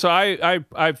like me. So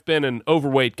I've been an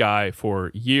overweight guy for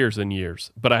years and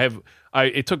years, but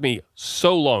it took me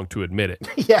so long to admit it.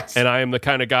 Yes. And I am the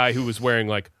kind of guy who was wearing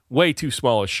like way too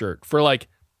small a shirt for like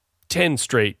 10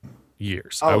 straight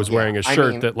years. I was wearing a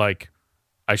shirt that like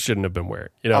I shouldn't have been wearing,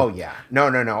 you know? Oh yeah. No.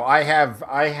 I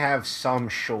have some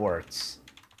shorts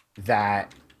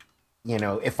that, you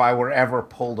know, if I were ever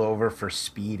pulled over for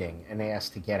speeding and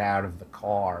asked to get out of the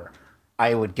car,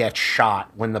 I would get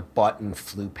shot when the button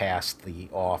flew past the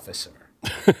officer.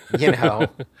 You know?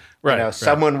 Right.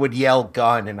 Someone would yell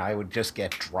gun and I would just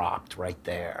get dropped right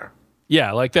there.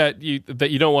 Yeah, like that you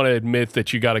don't want to admit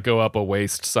that you got to go up a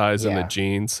waist size in the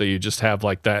jeans, so you just have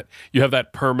like that. You have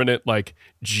that permanent like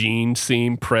jean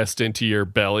seam pressed into your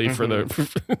belly for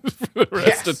the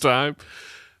rest of time.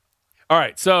 All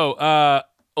right, so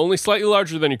only slightly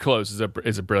larger than your clothes is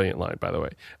a brilliant line, by the way.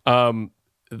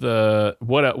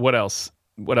 What else?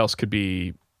 What else could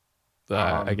be?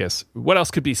 I guess what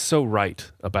else could be so right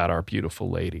about our beautiful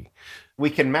lady? We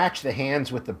can match the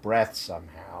hands with the breath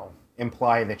somehow.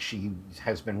 Imply that she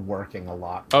has been working a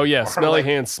lot. Oh yeah, smelly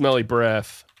hands, smelly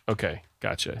breath. Okay,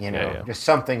 gotcha. You know, yeah. just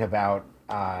something about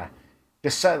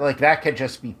like that could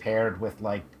just be paired with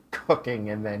like cooking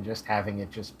and then just having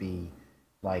it just be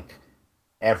like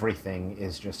everything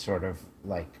is just sort of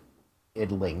like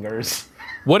it lingers.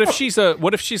 What if she's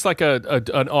like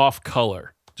an off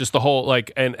color? Just the whole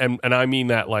like and I mean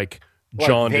that like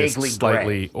jaundiced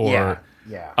slightly gray. or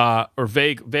or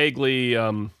vaguely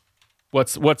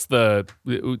what's the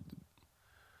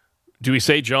do we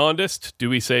say jaundiced? Do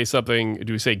we say something?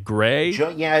 Do we say gray?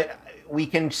 Yeah, we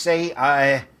can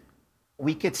say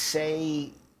we could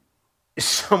say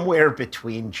somewhere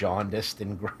between jaundiced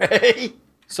and gray.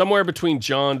 Somewhere between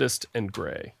jaundiced and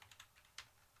gray.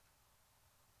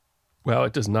 Well,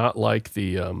 it does not like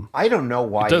the. I don't know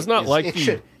why it does not like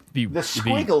the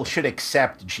squiggle should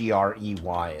accept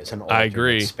GREY as an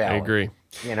alternate spelling. I agree.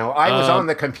 You know, I was on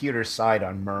the computer side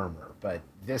on Murmur, but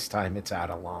this time it's out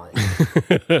of line.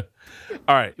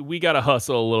 All right, we got to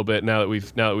hustle a little bit now that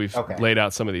we've laid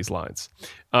out some of these lines.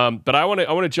 But I want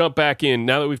to jump back in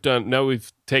now that we've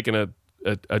taken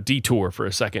a detour for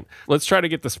a second. Let's try to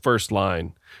get this first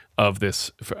line of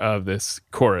this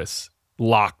chorus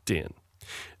locked in.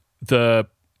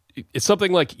 It's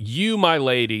something like you, my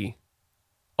lady,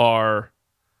 are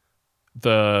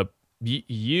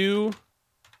you.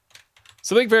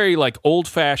 Something very like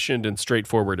old-fashioned and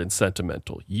straightforward and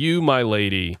sentimental. You, my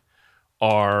lady,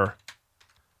 are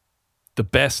the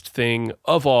best thing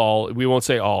of all. We won't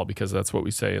say all because that's what we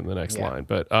say in the next line.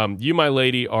 But you, my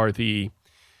lady, are the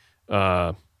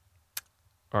I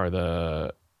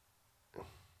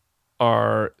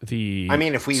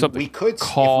mean, if we could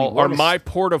call are my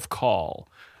port of call.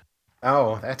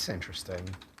 Oh, that's interesting.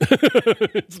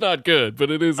 It's not good, but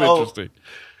it is interesting.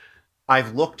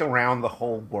 I've looked around the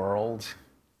whole world,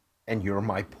 and you're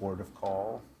my port of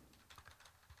call.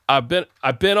 I've been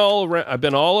all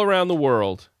around the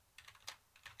world,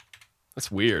 That's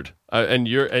weird.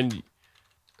 And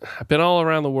I've been all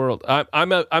around the world.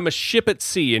 I'm a ship at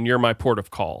sea, and you're my port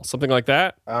of call. Something like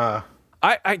that.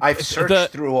 I've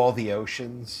searched through all the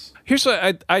oceans. Here's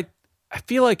what I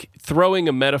feel like throwing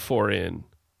a metaphor in,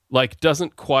 like,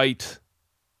 doesn't quite.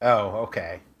 Oh,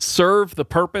 okay. Serve the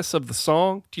purpose of the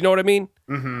song. Do you know what I mean?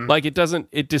 Mm-hmm. Like, it doesn't.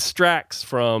 It distracts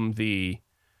from the.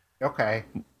 Okay.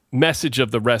 Message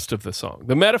of the rest of the song.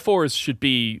 The metaphors should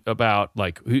be about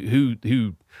like who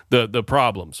the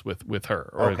problems with her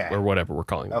or whatever we're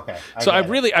calling them. Okay.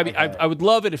 I would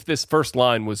love it if this first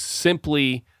line was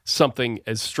simply something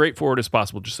as straightforward as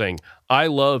possible, just saying, I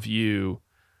love you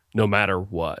no matter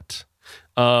what.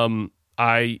 You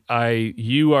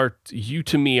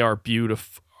to me are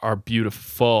beautiful.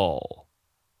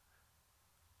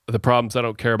 The problems I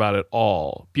don't care about at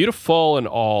all. Beautiful and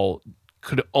all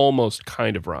could almost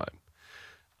kind of rhyme.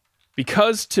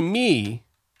 Because to me,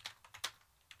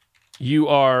 you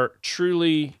are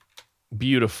truly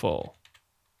beautiful.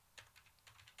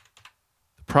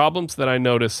 The problems that I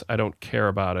notice, I don't care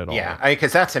about at all. Yeah,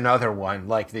 because that's another one.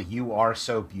 Like the "you are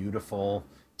so beautiful"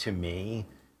 to me.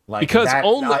 Like because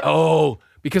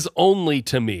only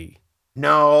to me.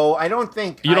 No, I don't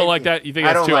think you don't like that. You think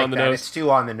that's too on the nose? It's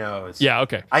too on the nose. Yeah,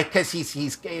 okay. Because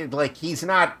he's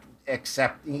not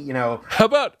accepting. How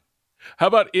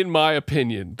about in my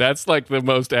opinion? That's like the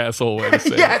most asshole way to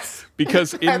say yes. it.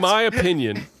 Because in my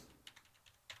opinion,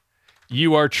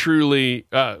 you are truly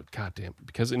goddamn.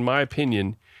 Because in my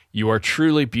opinion, you are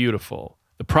truly beautiful.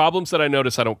 The problems that I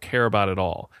notice, I don't care about at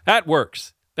all. That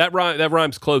works. That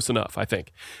rhymes close enough, I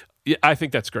think. I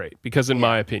think that's great because in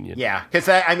my opinion. Yeah, because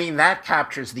that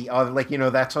captures the other,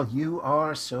 that's all. You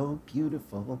are so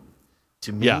beautiful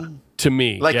to me. Yeah, to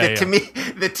me. Like to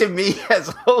me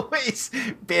has always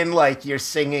been like you're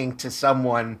singing to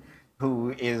someone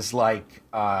who is like,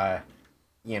 wrapped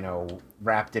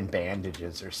in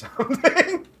bandages or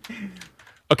something.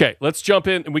 Okay, let's jump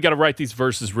in, and we got to write these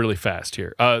verses really fast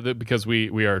here because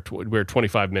we're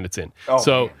 25 minutes in. Oh,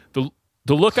 so man.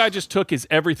 The look I just took is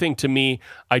everything to me.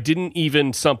 I didn't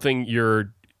even something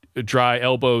your dry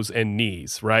elbows and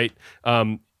knees, right?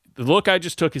 The look I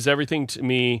just took is everything to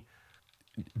me.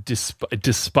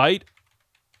 Despite,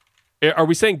 are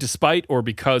we saying despite or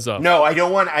because of? No, I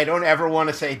don't ever want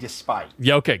to say despite.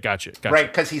 Yeah, okay, gotcha. Right,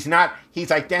 because he's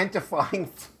identifying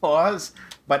flaws,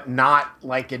 but not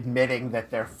like admitting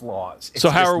that they're flaws. So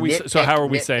how are we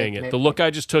saying it? The look I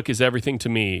just took is everything to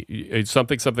me. It's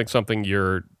something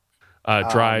your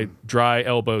dry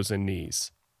elbows and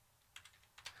knees.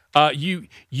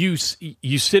 You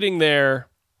sitting there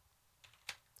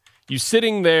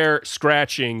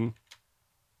scratching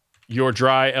your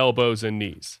dry elbows and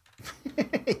knees.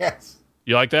 Yes.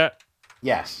 You like that?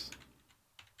 Yes.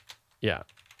 Yeah.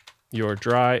 Your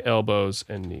dry elbows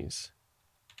and knees.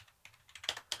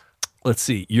 Let's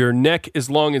see. Your neck is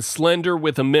long and slender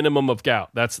with a minimum of gout.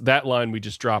 That's that line we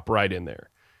just drop right in there.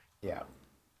 Yeah.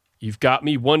 You've got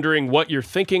me wondering what you're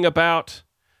thinking about.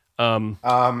 Wait.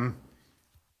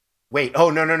 Oh,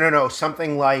 no.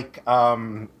 Something like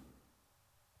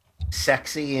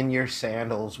sexy in your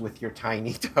sandals with your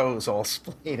tiny toes all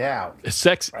splayed out.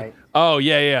 Sexy. Right? Oh,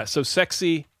 yeah. So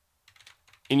sexy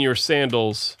in your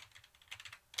sandals,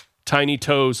 tiny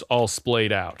toes all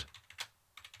splayed out.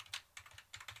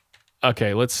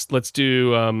 Okay, let's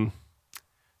do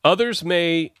others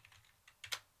may.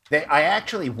 I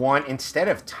actually want, instead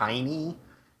of tiny,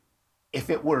 if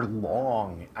it were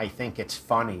long, I think it's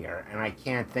funnier, and I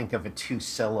can't think of a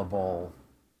 2-syllable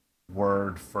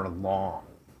word for long.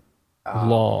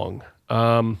 Long.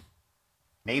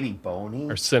 Maybe bony?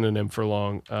 Or synonym for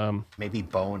long. Maybe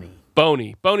bony.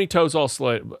 Bony. Bony toes all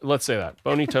splayed. Let's say that.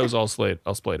 Bony toes all splayed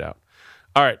out.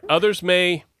 All right. Others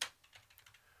may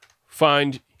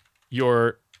find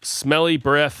your smelly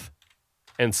breath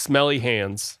and smelly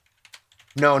hands.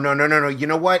 No. You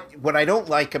know what? What I don't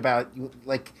like about,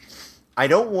 I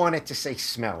don't want it to say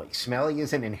smelly. Smelly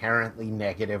is an inherently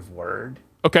negative word.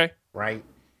 Okay. Right?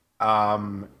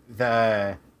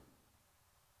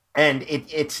 And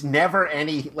it's never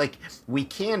any, we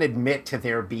can't admit to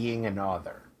there being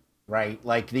another, right?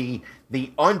 Like the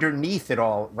underneath it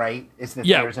all, right, is that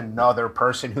there's another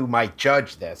person who might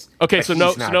judge this. Okay, so no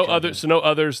others. No,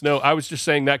 I was just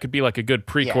saying that could be like a good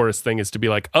pre-chorus thing, is to be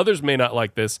like, others may not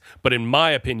like this, but in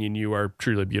my opinion, you are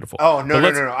truly beautiful. Oh, no.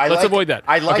 Let's avoid that.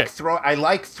 I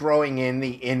like throwing in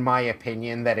the "in my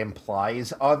opinion" that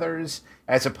implies others,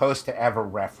 as opposed to ever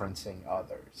referencing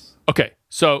others. Okay,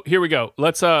 so here we go.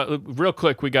 Let's real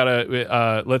quick. We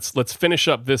gotta let's finish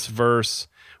up this verse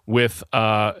with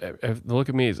the look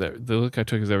at me is the look I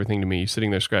took is everything to me. You're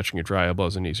sitting there scratching your dry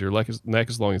elbows and knees. Your neck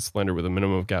is long and slender with a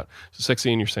minimum of gout. So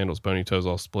sexy in your sandals, bony toes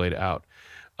all splayed out.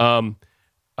 I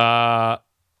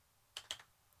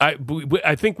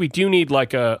think we do need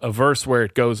like a verse where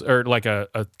it goes, or like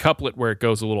a couplet where it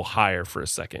goes a little higher for a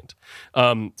second.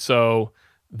 So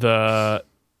the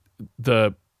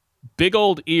big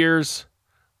old ears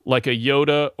like a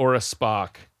Yoda or a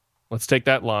Spock. Let's take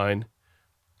that line.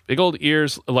 Big old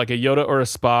ears like a Yoda or a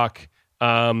Spock.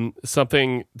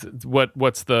 Something something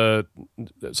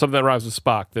that rhymes with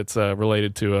Spock that's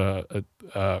related to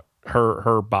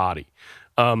her body.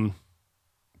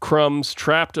 Crumbs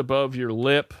trapped above your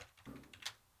lip.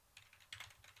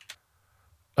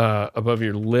 Above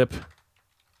your lip.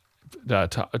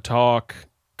 Talk.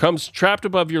 Comes trapped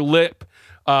above your lip.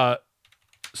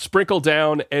 Sprinkle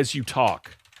down as you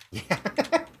talk. Yeah.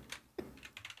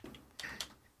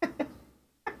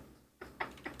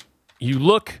 You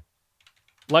look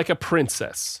like a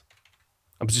princess.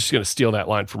 I'm just going to steal that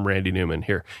line from Randy Newman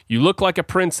here. You look like a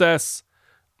princess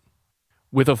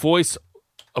with a voice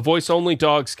only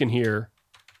dogs can hear.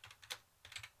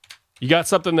 You got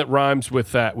something that rhymes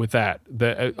with that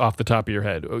off the top of your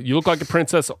head. You look like a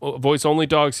princess, a voice only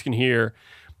dogs can hear.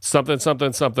 Something,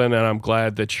 something, something, and I'm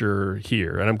glad that you're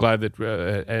here. And I'm glad that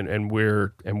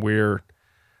we're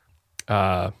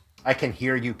I can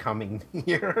hear you coming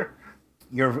here.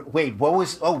 We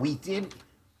did.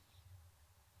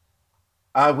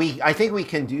 I think we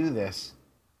can do this.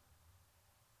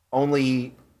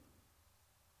 Only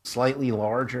slightly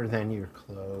larger than your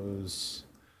clothes.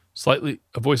 A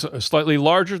voice slightly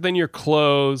larger than your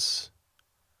clothes.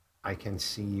 I can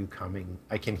see you coming.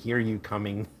 I can hear you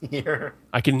coming here.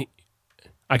 I can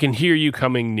hear you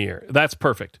coming near. That's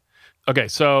perfect. Okay,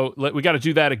 so we got to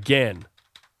do that again,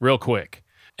 real quick.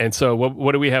 And so,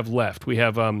 what do we have left? We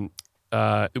have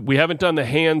we haven't done the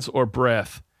hands or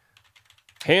breath.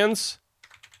 Hands?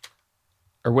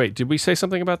 Or wait, did we say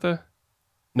something about the?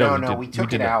 No, we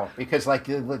took it out because like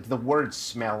the word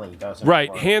smelly doesn't right,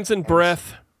 work. Hands and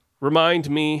breath remind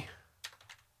me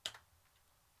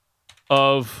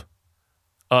of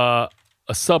a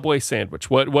Subway sandwich.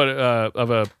 What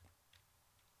of a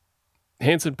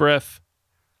hands and breath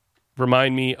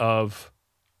remind me of.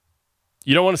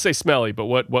 You don't want to say smelly, but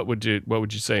what would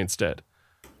you say instead?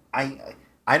 I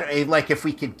don't like if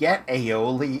we could get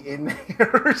aioli in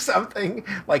there or something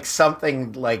like the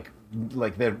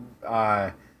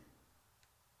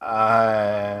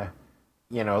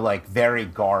like very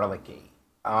garlicky.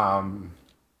 Hands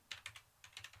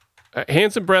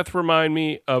and breath remind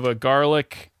me of a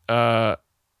garlic knot.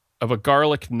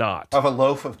 Of a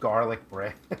loaf of garlic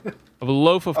bread. Of a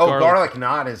loaf of garlic. Garlic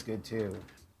knot is good too.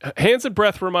 Hands and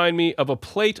breath remind me of a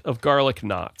plate of garlic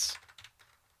knots.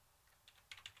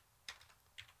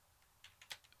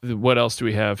 What else do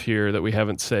we have here that we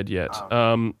haven't said yet?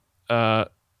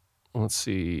 Let's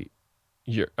see.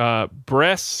 Your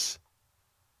breasts.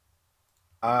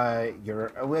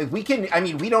 We can. I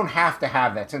mean, we don't have to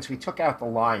have that since we took out the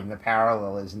line. The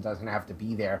parallelism doesn't have to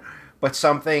be there. But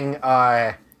something.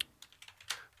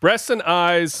 Breasts and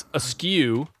eyes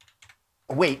askew.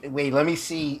 Wait. Let me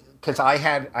see. Because I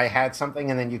had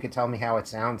something, and then you could tell me how it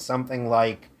sounds. Something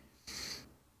like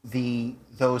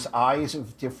those eyes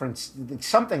of different.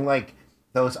 Something like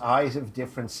those eyes of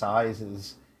different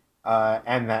sizes,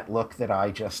 and that look that I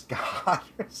just got,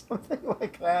 or something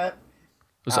like that.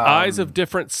 Those eyes of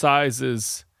different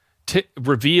sizes,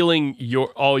 revealing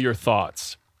all your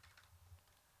thoughts.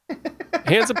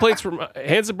 Hands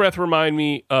and breath remind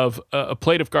me of a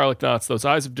plate of garlic knots. Those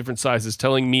eyes of different sizes,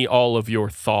 telling me all of your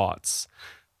thoughts.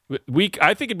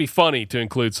 I think it'd be funny to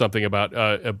include something about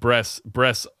breasts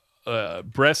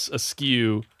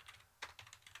askew,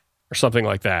 or something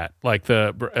like that. Like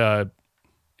the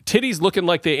titties looking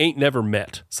like they ain't never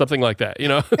met, something like that. You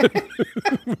know,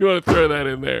 we want to throw that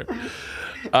in there.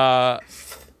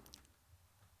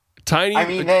 Tiny. I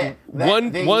mean,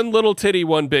 one little titty,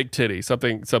 one big titty,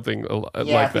 something like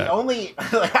that.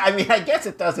 I guess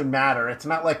it doesn't matter. It's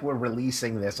not like we're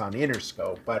releasing this on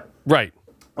Interscope, but right.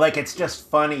 Like it's just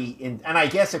funny, and I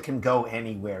guess it can go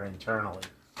anywhere internally.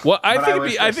 Well,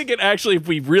 I think it actually, if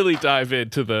we really dive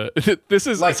into this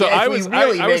is like, so I was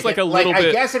like a little bit.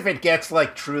 I guess if it gets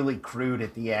like truly crude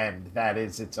at the end, that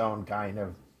is its own kind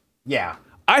of, yeah.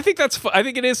 I think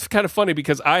it is kind of funny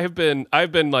because I've been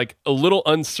like a little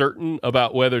uncertain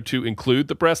about whether to include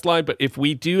the breast line, but if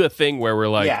we do a thing where we're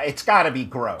like, yeah, it's got to be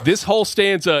gross. This whole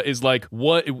stanza is like,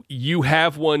 what you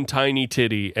have one tiny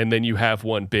titty and then you have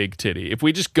one big titty. If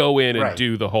we just go in and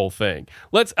do the whole thing,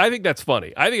 I think that's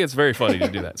funny. I think it's very funny to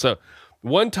do that. So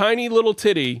one tiny little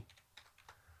titty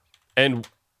and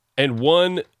and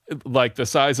one like the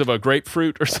size of a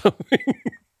grapefruit or something?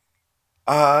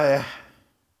 And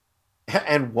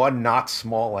one not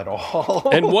small at all.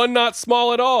 And one not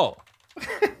small at all.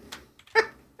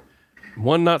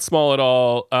 One not small at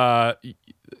all.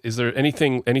 Is there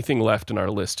anything left in our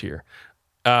list here?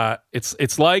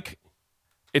 It's like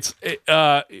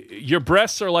your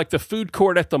breasts are like the food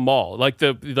court at the mall. Like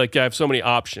I have so many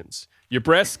options. Your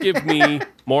breasts give me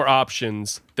more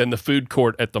options than the food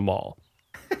court at the mall.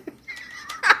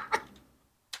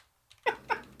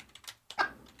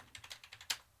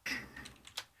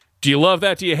 Do you love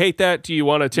that? Do you hate that? Do you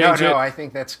want to change it? No, I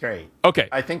think that's great. Okay.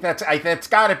 I think that's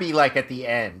got to be like at the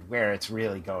end where it's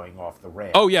really going off the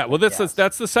rails. Oh yeah, well that's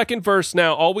the second verse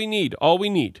now. All we need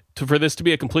for this to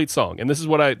be a complete song. And this is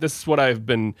what I've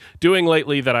been doing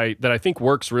lately that I think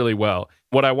works really well.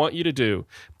 What I want you to do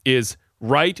is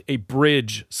write a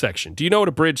bridge section. Do you know what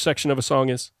a bridge section of a song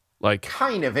is? Like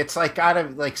kind of. It's like gotta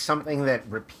like something that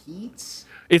repeats.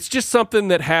 It's just something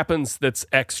that happens that's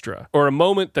extra, or a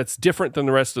moment that's different than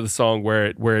the rest of the song,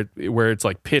 where it's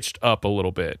like pitched up a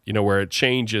little bit, where it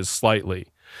changes slightly.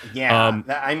 Yeah,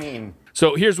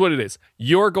 So here's what it is: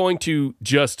 you're going to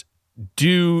just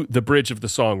do the bridge of the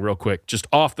song real quick, just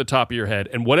off the top of your head,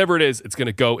 and whatever it is, it's going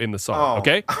to go in the song.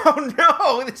 Okay? Oh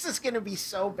no, this is going to be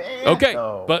so bad. Okay,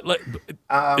 though. but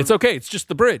it's okay. It's just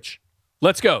the bridge.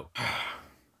 Let's go.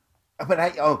 But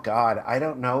I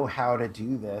don't know how to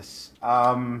do this.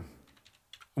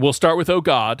 We'll start with "Oh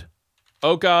God."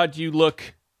 Oh God, you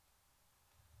look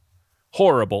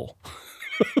horrible.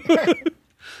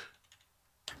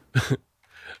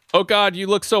 Oh God, you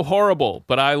look so horrible,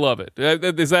 but I love it.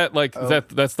 Is that like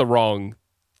that's the wrong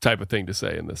type of thing to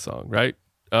say in this song, right?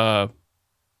 Be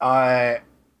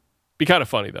kind of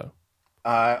funny though.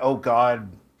 Oh God,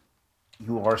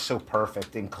 you are so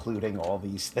perfect, including all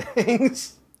these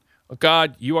things. Oh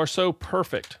God, you are so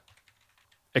perfect,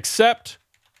 except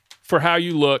for how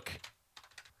you look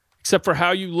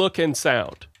and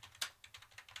sound.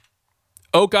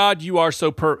 Oh God, you are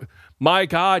so my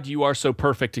God, you are so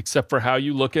perfect, except for how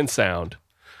you look and sound.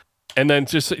 And then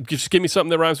just give me something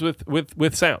that rhymes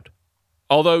with sound.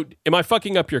 Although, am I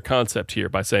fucking up your concept here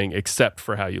by saying except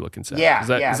for how you look and sound? Yeah,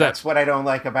 that's what I don't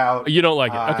like about. You don't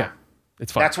like it? Okay,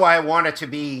 it's fine. That's why I want it to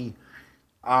be,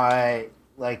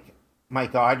 like. My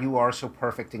God, you are so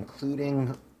perfect,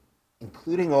 including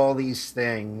all these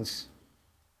things.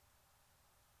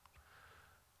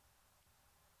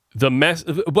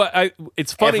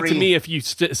 It's funny to me if you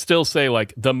still say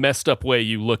like the messed up way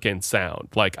you look and sound.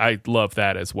 Like I love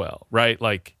that as well, right?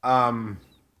 Like, my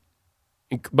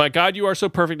God, you are so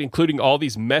perfect, including all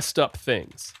these messed up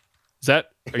things. Are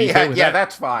you okay with that?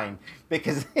 That's fine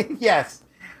because yes.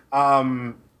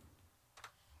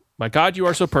 My God, you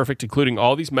are so perfect, including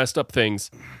all these messed up things.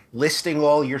 Listing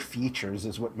all your features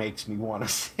is what makes me want to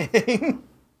sing.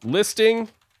 Listing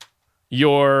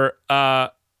your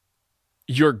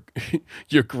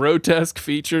grotesque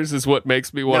features is what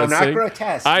makes me want to sing. No, not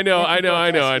grotesque. I know.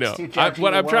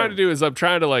 What I'm trying to do is I'm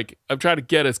trying to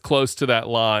get as close to that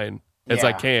line as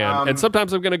I can, and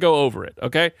sometimes I'm going to go over it.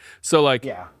 Okay, so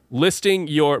listing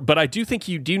but I do think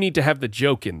you do need to have the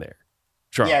joke in there.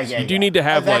 Charles. You do need to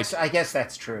have I guess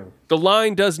that's true. The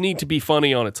line does need to be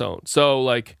funny on its own. So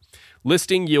like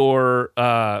listing your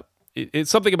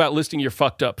it's something about listing your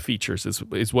fucked up features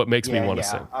is what makes me want to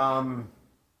sing.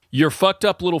 Your fucked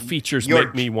up little features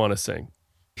make me want to sing.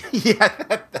 Yeah,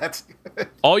 that's good.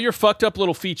 All your fucked up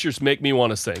little features make me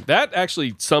want to sing. That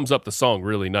actually sums up the song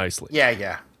really nicely.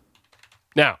 Yeah.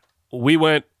 Now, we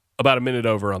went about a minute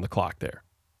over on the clock there.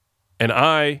 And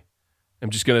I'm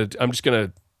just going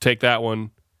to take that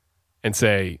one and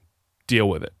say, deal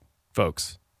with it,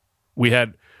 folks. We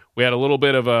had a little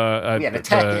bit of we had a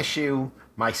tech issue.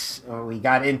 We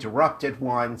got interrupted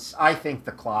once. I think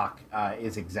the clock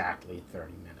is exactly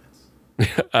 30 minutes.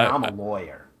 I'm a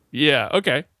lawyer. Yeah.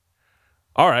 Okay.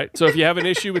 All right. So if you have an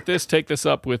issue with this, take this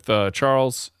up with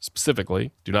Charles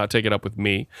specifically. Do not take it up with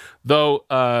me. Though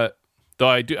I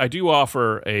do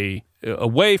offer a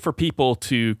way for people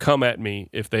to come at me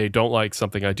if they don't like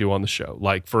something I do on the show.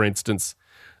 Like, for instance,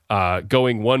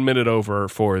 going 1 minute over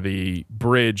for the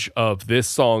bridge of this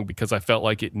song because I felt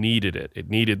like it needed it. It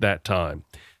needed that time.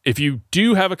 If you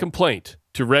do have a complaint,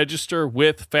 to register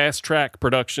with Fast Track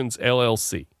Productions,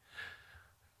 LLC,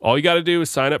 all you got to do is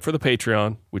sign up for the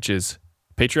Patreon, which is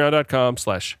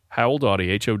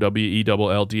patreon.com/HowellDawdy,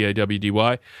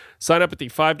 HOWELLDAWDY. Sign up at the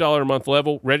 $5 a month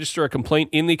level. Register a complaint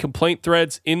in the complaint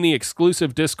threads in the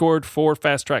exclusive Discord for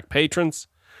Fast Track patrons.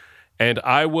 And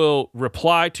I will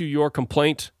reply to your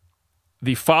complaint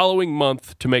the following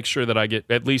month to make sure that I get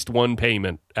at least one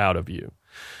payment out of you.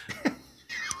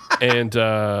 And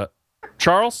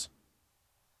Charles,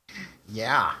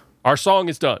 Yeah. our song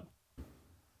is done.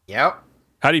 Yep.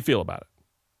 How do you feel about it?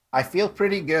 I feel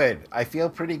pretty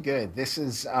good. This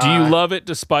is. Do you love it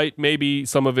despite maybe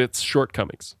some of its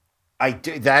shortcomings? I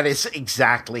do. That is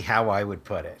exactly how I would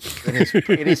put it.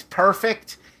 It is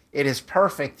perfect. It is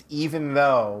perfect, even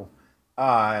though,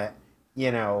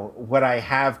 what I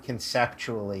have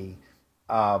conceptually.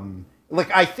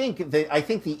 I think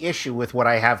the issue with what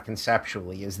I have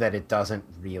conceptually is that it doesn't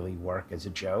really work as a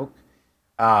joke,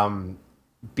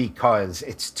 because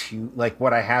it's too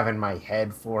what I have in my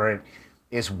head for it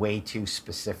is way too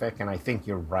specific, and I think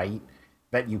you're right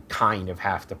that you kind of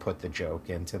have to put the joke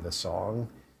into the song.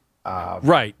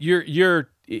 Right.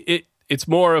 It's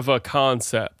more of a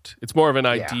concept. It's more of an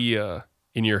idea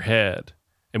in your head.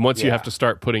 And once you have to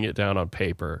start putting it down on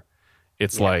paper,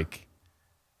 it's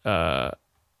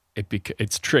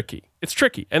it's tricky. It's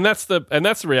tricky. And that's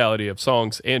the reality of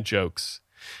songs and jokes.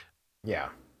 Yeah.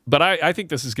 But I think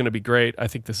this is going to be great. I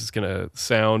think this is going to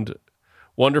sound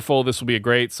wonderful. This will be a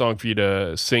great song for you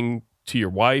to sing to your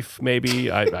wife,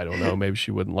 maybe. I don't know. Maybe she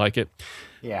wouldn't like it.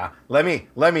 Yeah. Let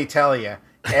me tell you.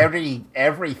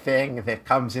 Everything that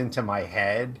comes into my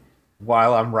head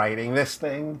while I'm writing this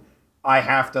thing, I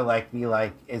have to be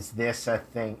is this a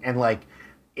thing? And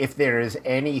if there is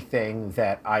anything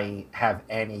that I have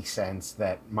any sense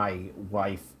that my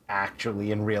wife actually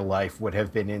in real life would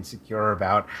have been insecure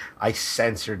about, I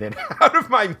censored it out of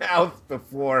my mouth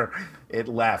before it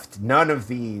left. None of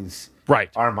these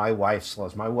are my wife's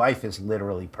flaws. My wife is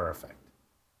literally perfect.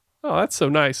 Oh, that's so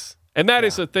nice. And that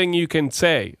is a thing you can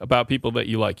say about people that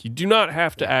you like. You do not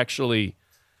have to actually...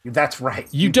 That's right.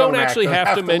 You don't actually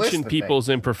have to mention people's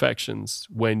imperfections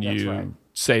when you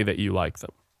say that you like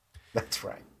them. That's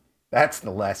right. That's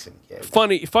the lesson, kid.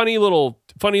 Funny little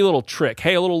trick.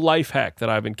 Hey, a little life hack that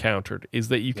I've encountered is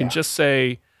that you can just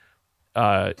say,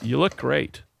 you look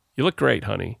great. You look great,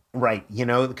 honey. Right.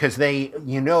 Because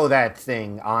that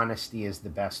thing, honesty is the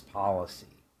best policy,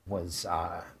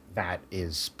 that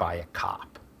is by a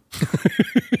cop.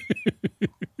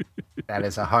 That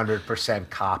is 100%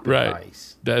 cop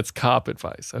advice. That's cop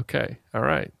advice. Okay, all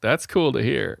right, that's cool to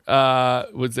hear.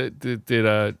 Was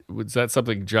that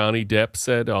something Johnny Depp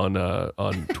said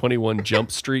on 21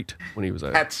 Jump Street when he was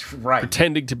that's right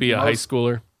pretending to be a high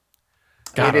schooler?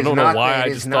 God, I don't know why I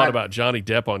just thought about Johnny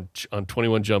Depp on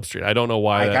 21 Jump Street. I don't know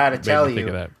why. I gotta tell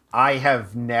you, I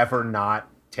have never not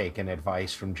taken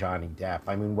advice from Johnny Depp.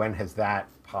 I mean, when has that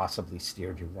possibly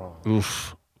steered you wrong?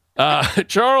 Oof.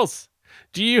 Charles,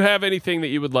 do you have anything that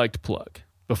you would like to plug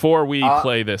before we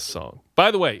play this song?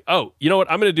 By the way, you know what?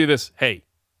 I'm going to do this. Hey,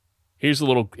 here's a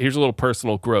little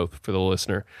personal growth for the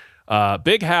listener.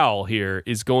 Big Hal here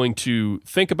is going to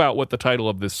think about what the title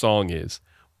of this song is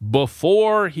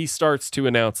before he starts to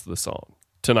announce the song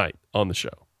tonight on the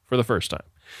show for the first time.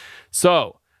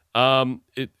 So, how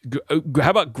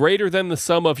about greater than the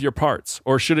sum of your parts?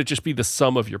 Or should it just be the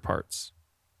sum of your parts?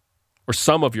 Or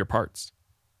some of your parts?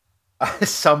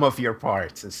 Some of your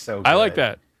parts is so good. I like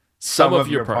that. Some of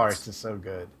your parts is so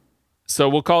good. So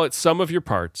we'll call it Some of Your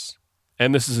Parts.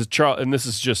 And this is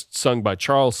just sung by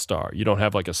Charles Starr. You don't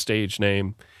have a stage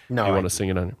name. No. You want to sing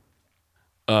it on.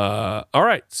 All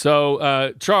right.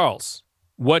 So Charles,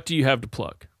 what do you have to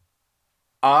plug?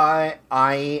 I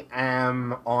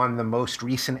am on the most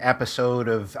recent episode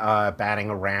of Batting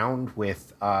Around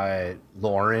with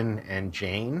Lauren and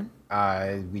Jane.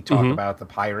 We talk about the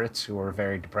Pirates, who are a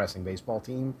very depressing baseball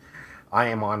team. I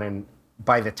am on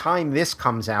by the time this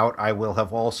comes out, I will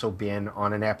have also been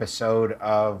on an episode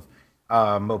of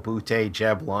Mobute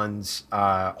Jeb Lund's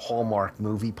Hallmark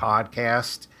movie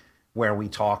podcast, where we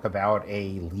talk about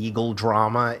a legal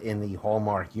drama in the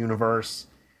Hallmark universe.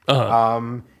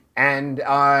 A-Lab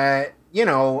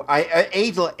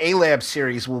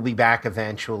series will be back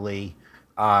eventually.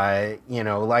 I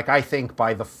think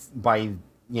by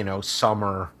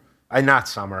summer, not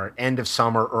summer, end of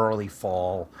summer, early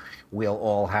fall, we'll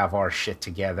all have our shit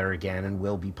together again, and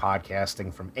we'll be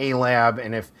podcasting from A-Lab.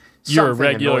 And if you're a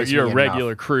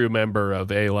regular crew member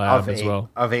of A-Lab as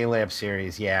well, of A-Lab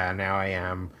series, yeah, now I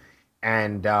am,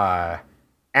 and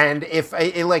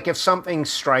if something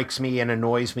strikes me and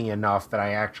annoys me enough that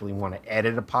I actually want to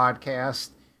edit a podcast,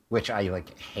 which I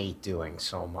hate doing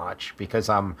so much because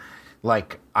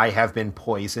I have been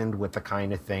poisoned with the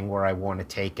kind of thing where I want to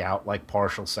take out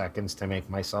partial seconds to make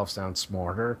myself sound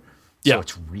smarter. So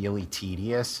it's really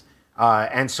tedious.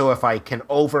 And so if I can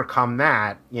overcome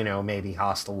that, maybe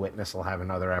Hostile Witness will have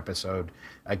another episode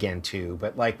again too.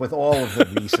 But with all of the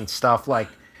recent stuff, with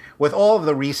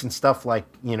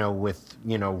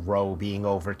Roe being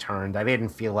overturned, I didn't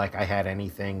feel like I had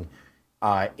anything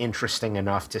interesting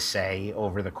enough to say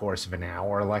over the course of an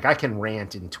hour. Like, I can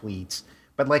rant in tweets,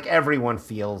 but like everyone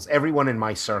in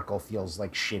my circle feels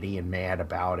like shitty and mad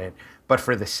about it, but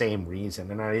for the same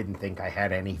reason. And I didn't think I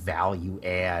had any value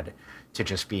add to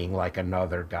just being like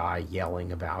another guy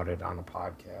yelling about it on a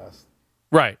podcast.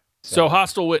 Right. So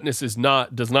Hostile Witness does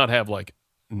not have like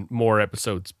more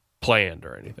episodes planned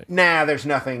or anything. Nah, there's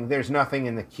nothing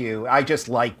in the queue. I just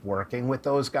like working with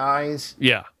those guys.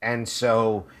 Yeah. And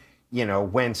so,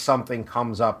 when something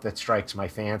comes up that strikes my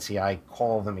fancy, I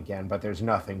call them again, but there's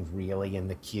nothing really in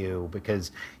the queue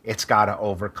because it's got to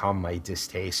overcome my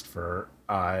distaste for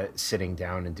sitting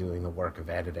down and doing the work of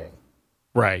editing.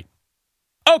 Right.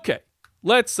 Okay.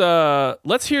 Let's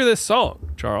hear this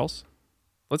song, Charles.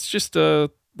 Let's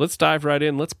dive right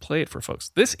in. Let's play it for folks.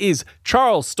 This is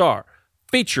Charles Starr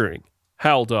featuring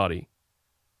Hal Doughty.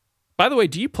 By the way,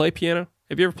 do you play piano?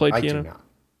 Have you ever played piano?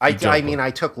 I do not. I mean,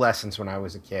 I took lessons when I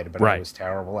was a kid, but right. I was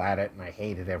terrible at it, and I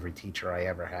hated every teacher I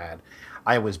ever had.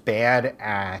 I was bad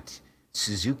at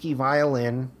Suzuki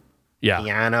violin,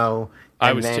 piano.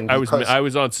 I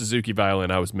was on Suzuki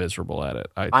violin. I was miserable at it.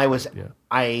 I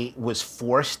was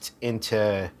forced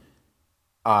into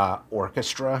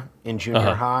orchestra in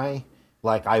junior high.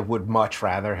 Like, I would much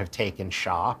rather have taken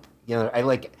shop. I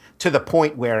like to the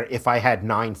point where if I had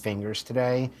 9 fingers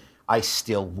today, I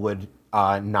still would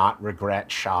not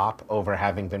regret shop over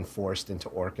having been forced into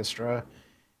orchestra.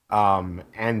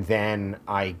 And then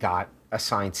I got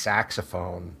assigned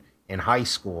saxophone in high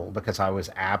school because I was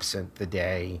absent the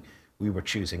day we were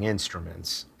choosing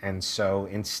instruments. And so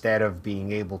instead of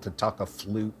being able to tuck a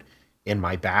flute in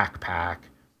my backpack,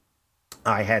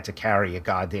 I had to carry a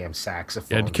goddamn saxophone.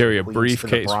 You had to carry a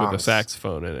briefcase with a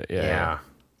saxophone in it.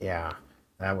 Yeah.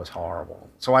 That was horrible.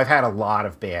 So I've had a lot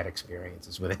of bad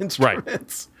experiences with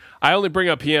instruments. Right. I only bring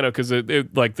up piano because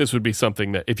this would be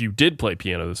something that if you did play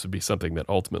piano, this would be something that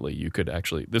ultimately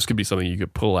this could be something you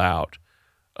could pull out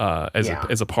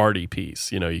as a party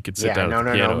piece. You could sit down at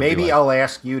the piano. No. Maybe I'll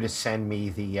ask you to send me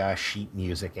the sheet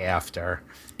music after.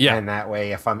 Yeah. And that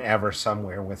way, if I'm ever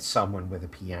somewhere with someone with a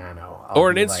piano. Or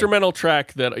an instrumental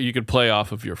track that you could play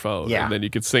off of your phone. Yeah. And then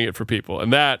you could sing it for people.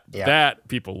 And that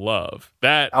people love.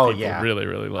 That people really,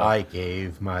 really love. I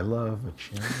gave my love a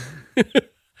chance.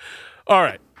 All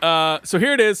right. So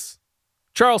here it is.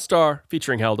 Charles Starr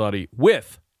featuring Hal Doughty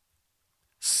with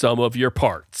Some of Your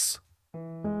Parts.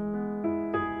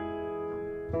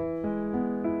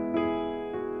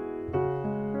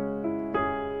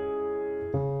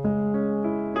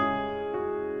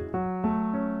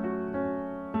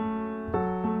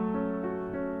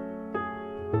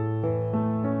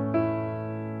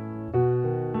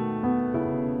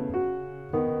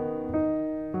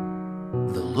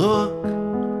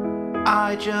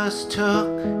 I just took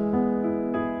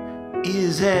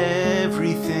is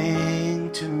everything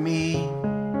to me.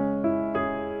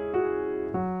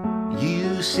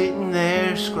 You sitting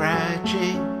there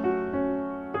scratching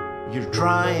your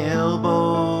dry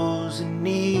elbows and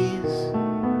knees.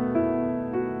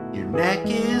 Your neck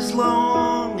is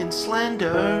long and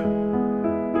slender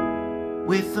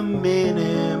with a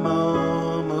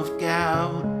minimum of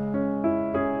gout.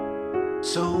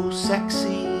 So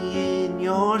sexy in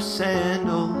your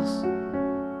sandals,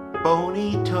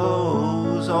 bony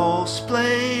toes all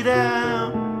splayed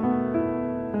out,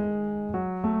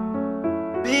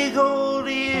 big old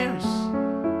ears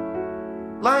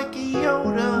like a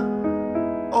Yoda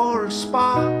or a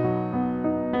Spock,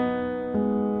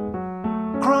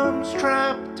 crumbs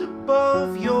trapped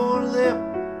above your lip,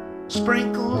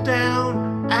 sprinkled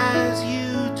down as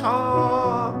you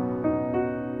talk.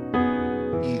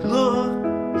 You look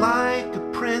like a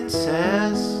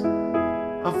princess,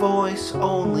 a voice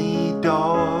only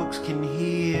dogs can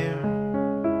hear,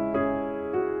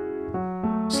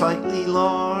 slightly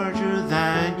larger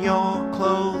than your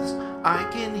clothes. I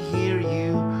can hear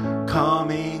you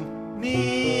coming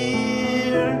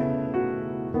near,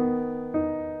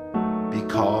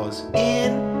 because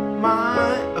in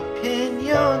my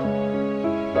opinion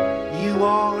you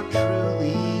are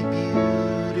truly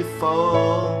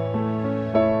beautiful.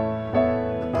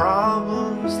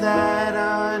 Problems that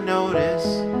I notice,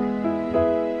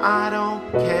 I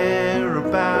don't care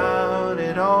about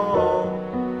at all.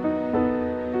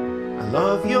 I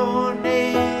love your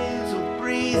nasal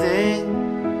breathing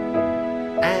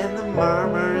and the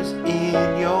murmurs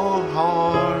in your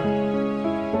heart.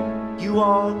 You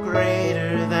are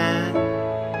greater than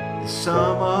the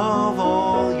sum of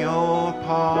all your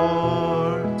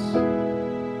parts.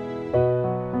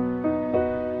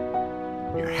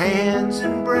 Your hands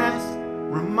and breath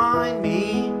remind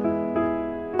me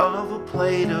of a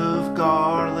plate of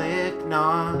garlic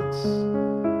knots.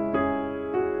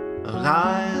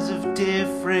 lies of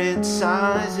different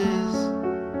sizes,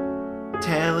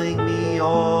 telling me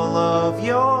all of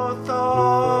your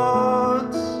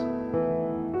thoughts.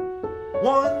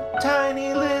 One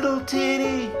tiny little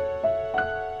titty,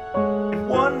 and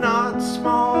one not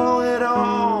small at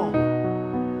all.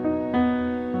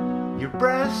 Your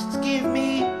breasts give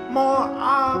me more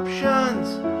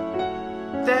options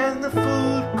than the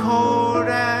food court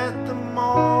at the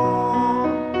mall.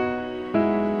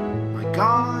 My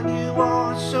God, you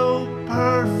are so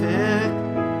perfect,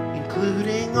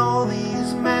 including all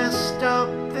these messed up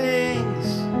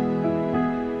things.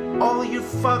 All your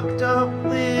fucked up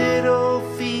little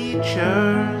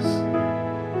features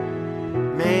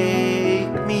make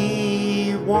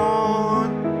me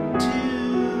want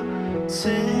to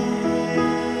sing.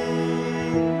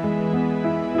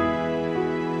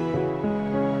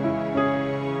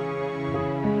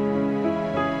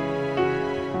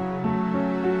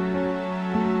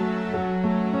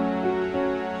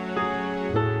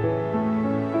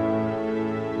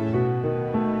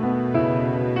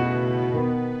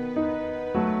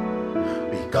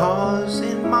 Because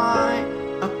in my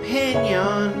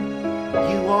opinion,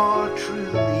 you are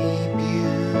truly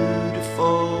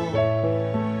beautiful.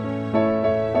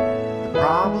 The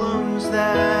problems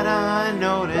that I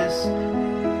notice,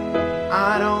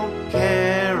 I don't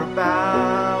care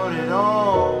about at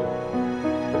all.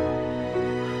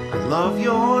 I love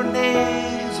your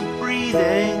nasal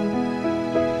breathing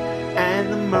and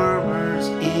the murmurs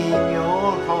in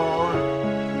your heart.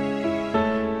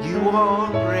 You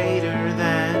are greater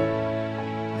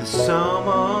than the sum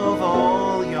of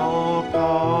all your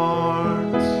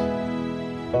parts.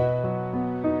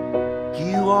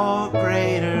 You are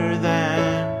greater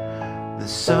than the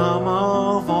sum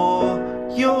of all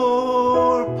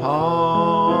your parts.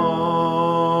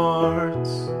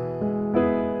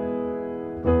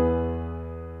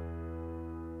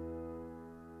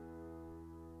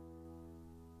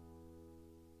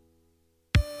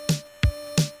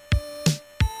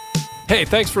 Hey,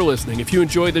 thanks for listening. If you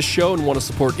enjoy this show and want to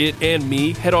support it and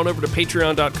me, head on over to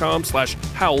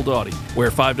patreon.com/howledaughty, where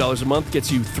 $5 a month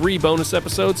gets you 3 bonus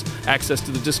episodes, access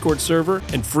to the Discord server,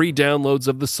 and free downloads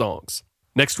of the songs.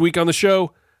 Next week on the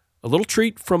show, a little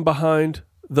treat from behind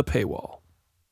the paywall.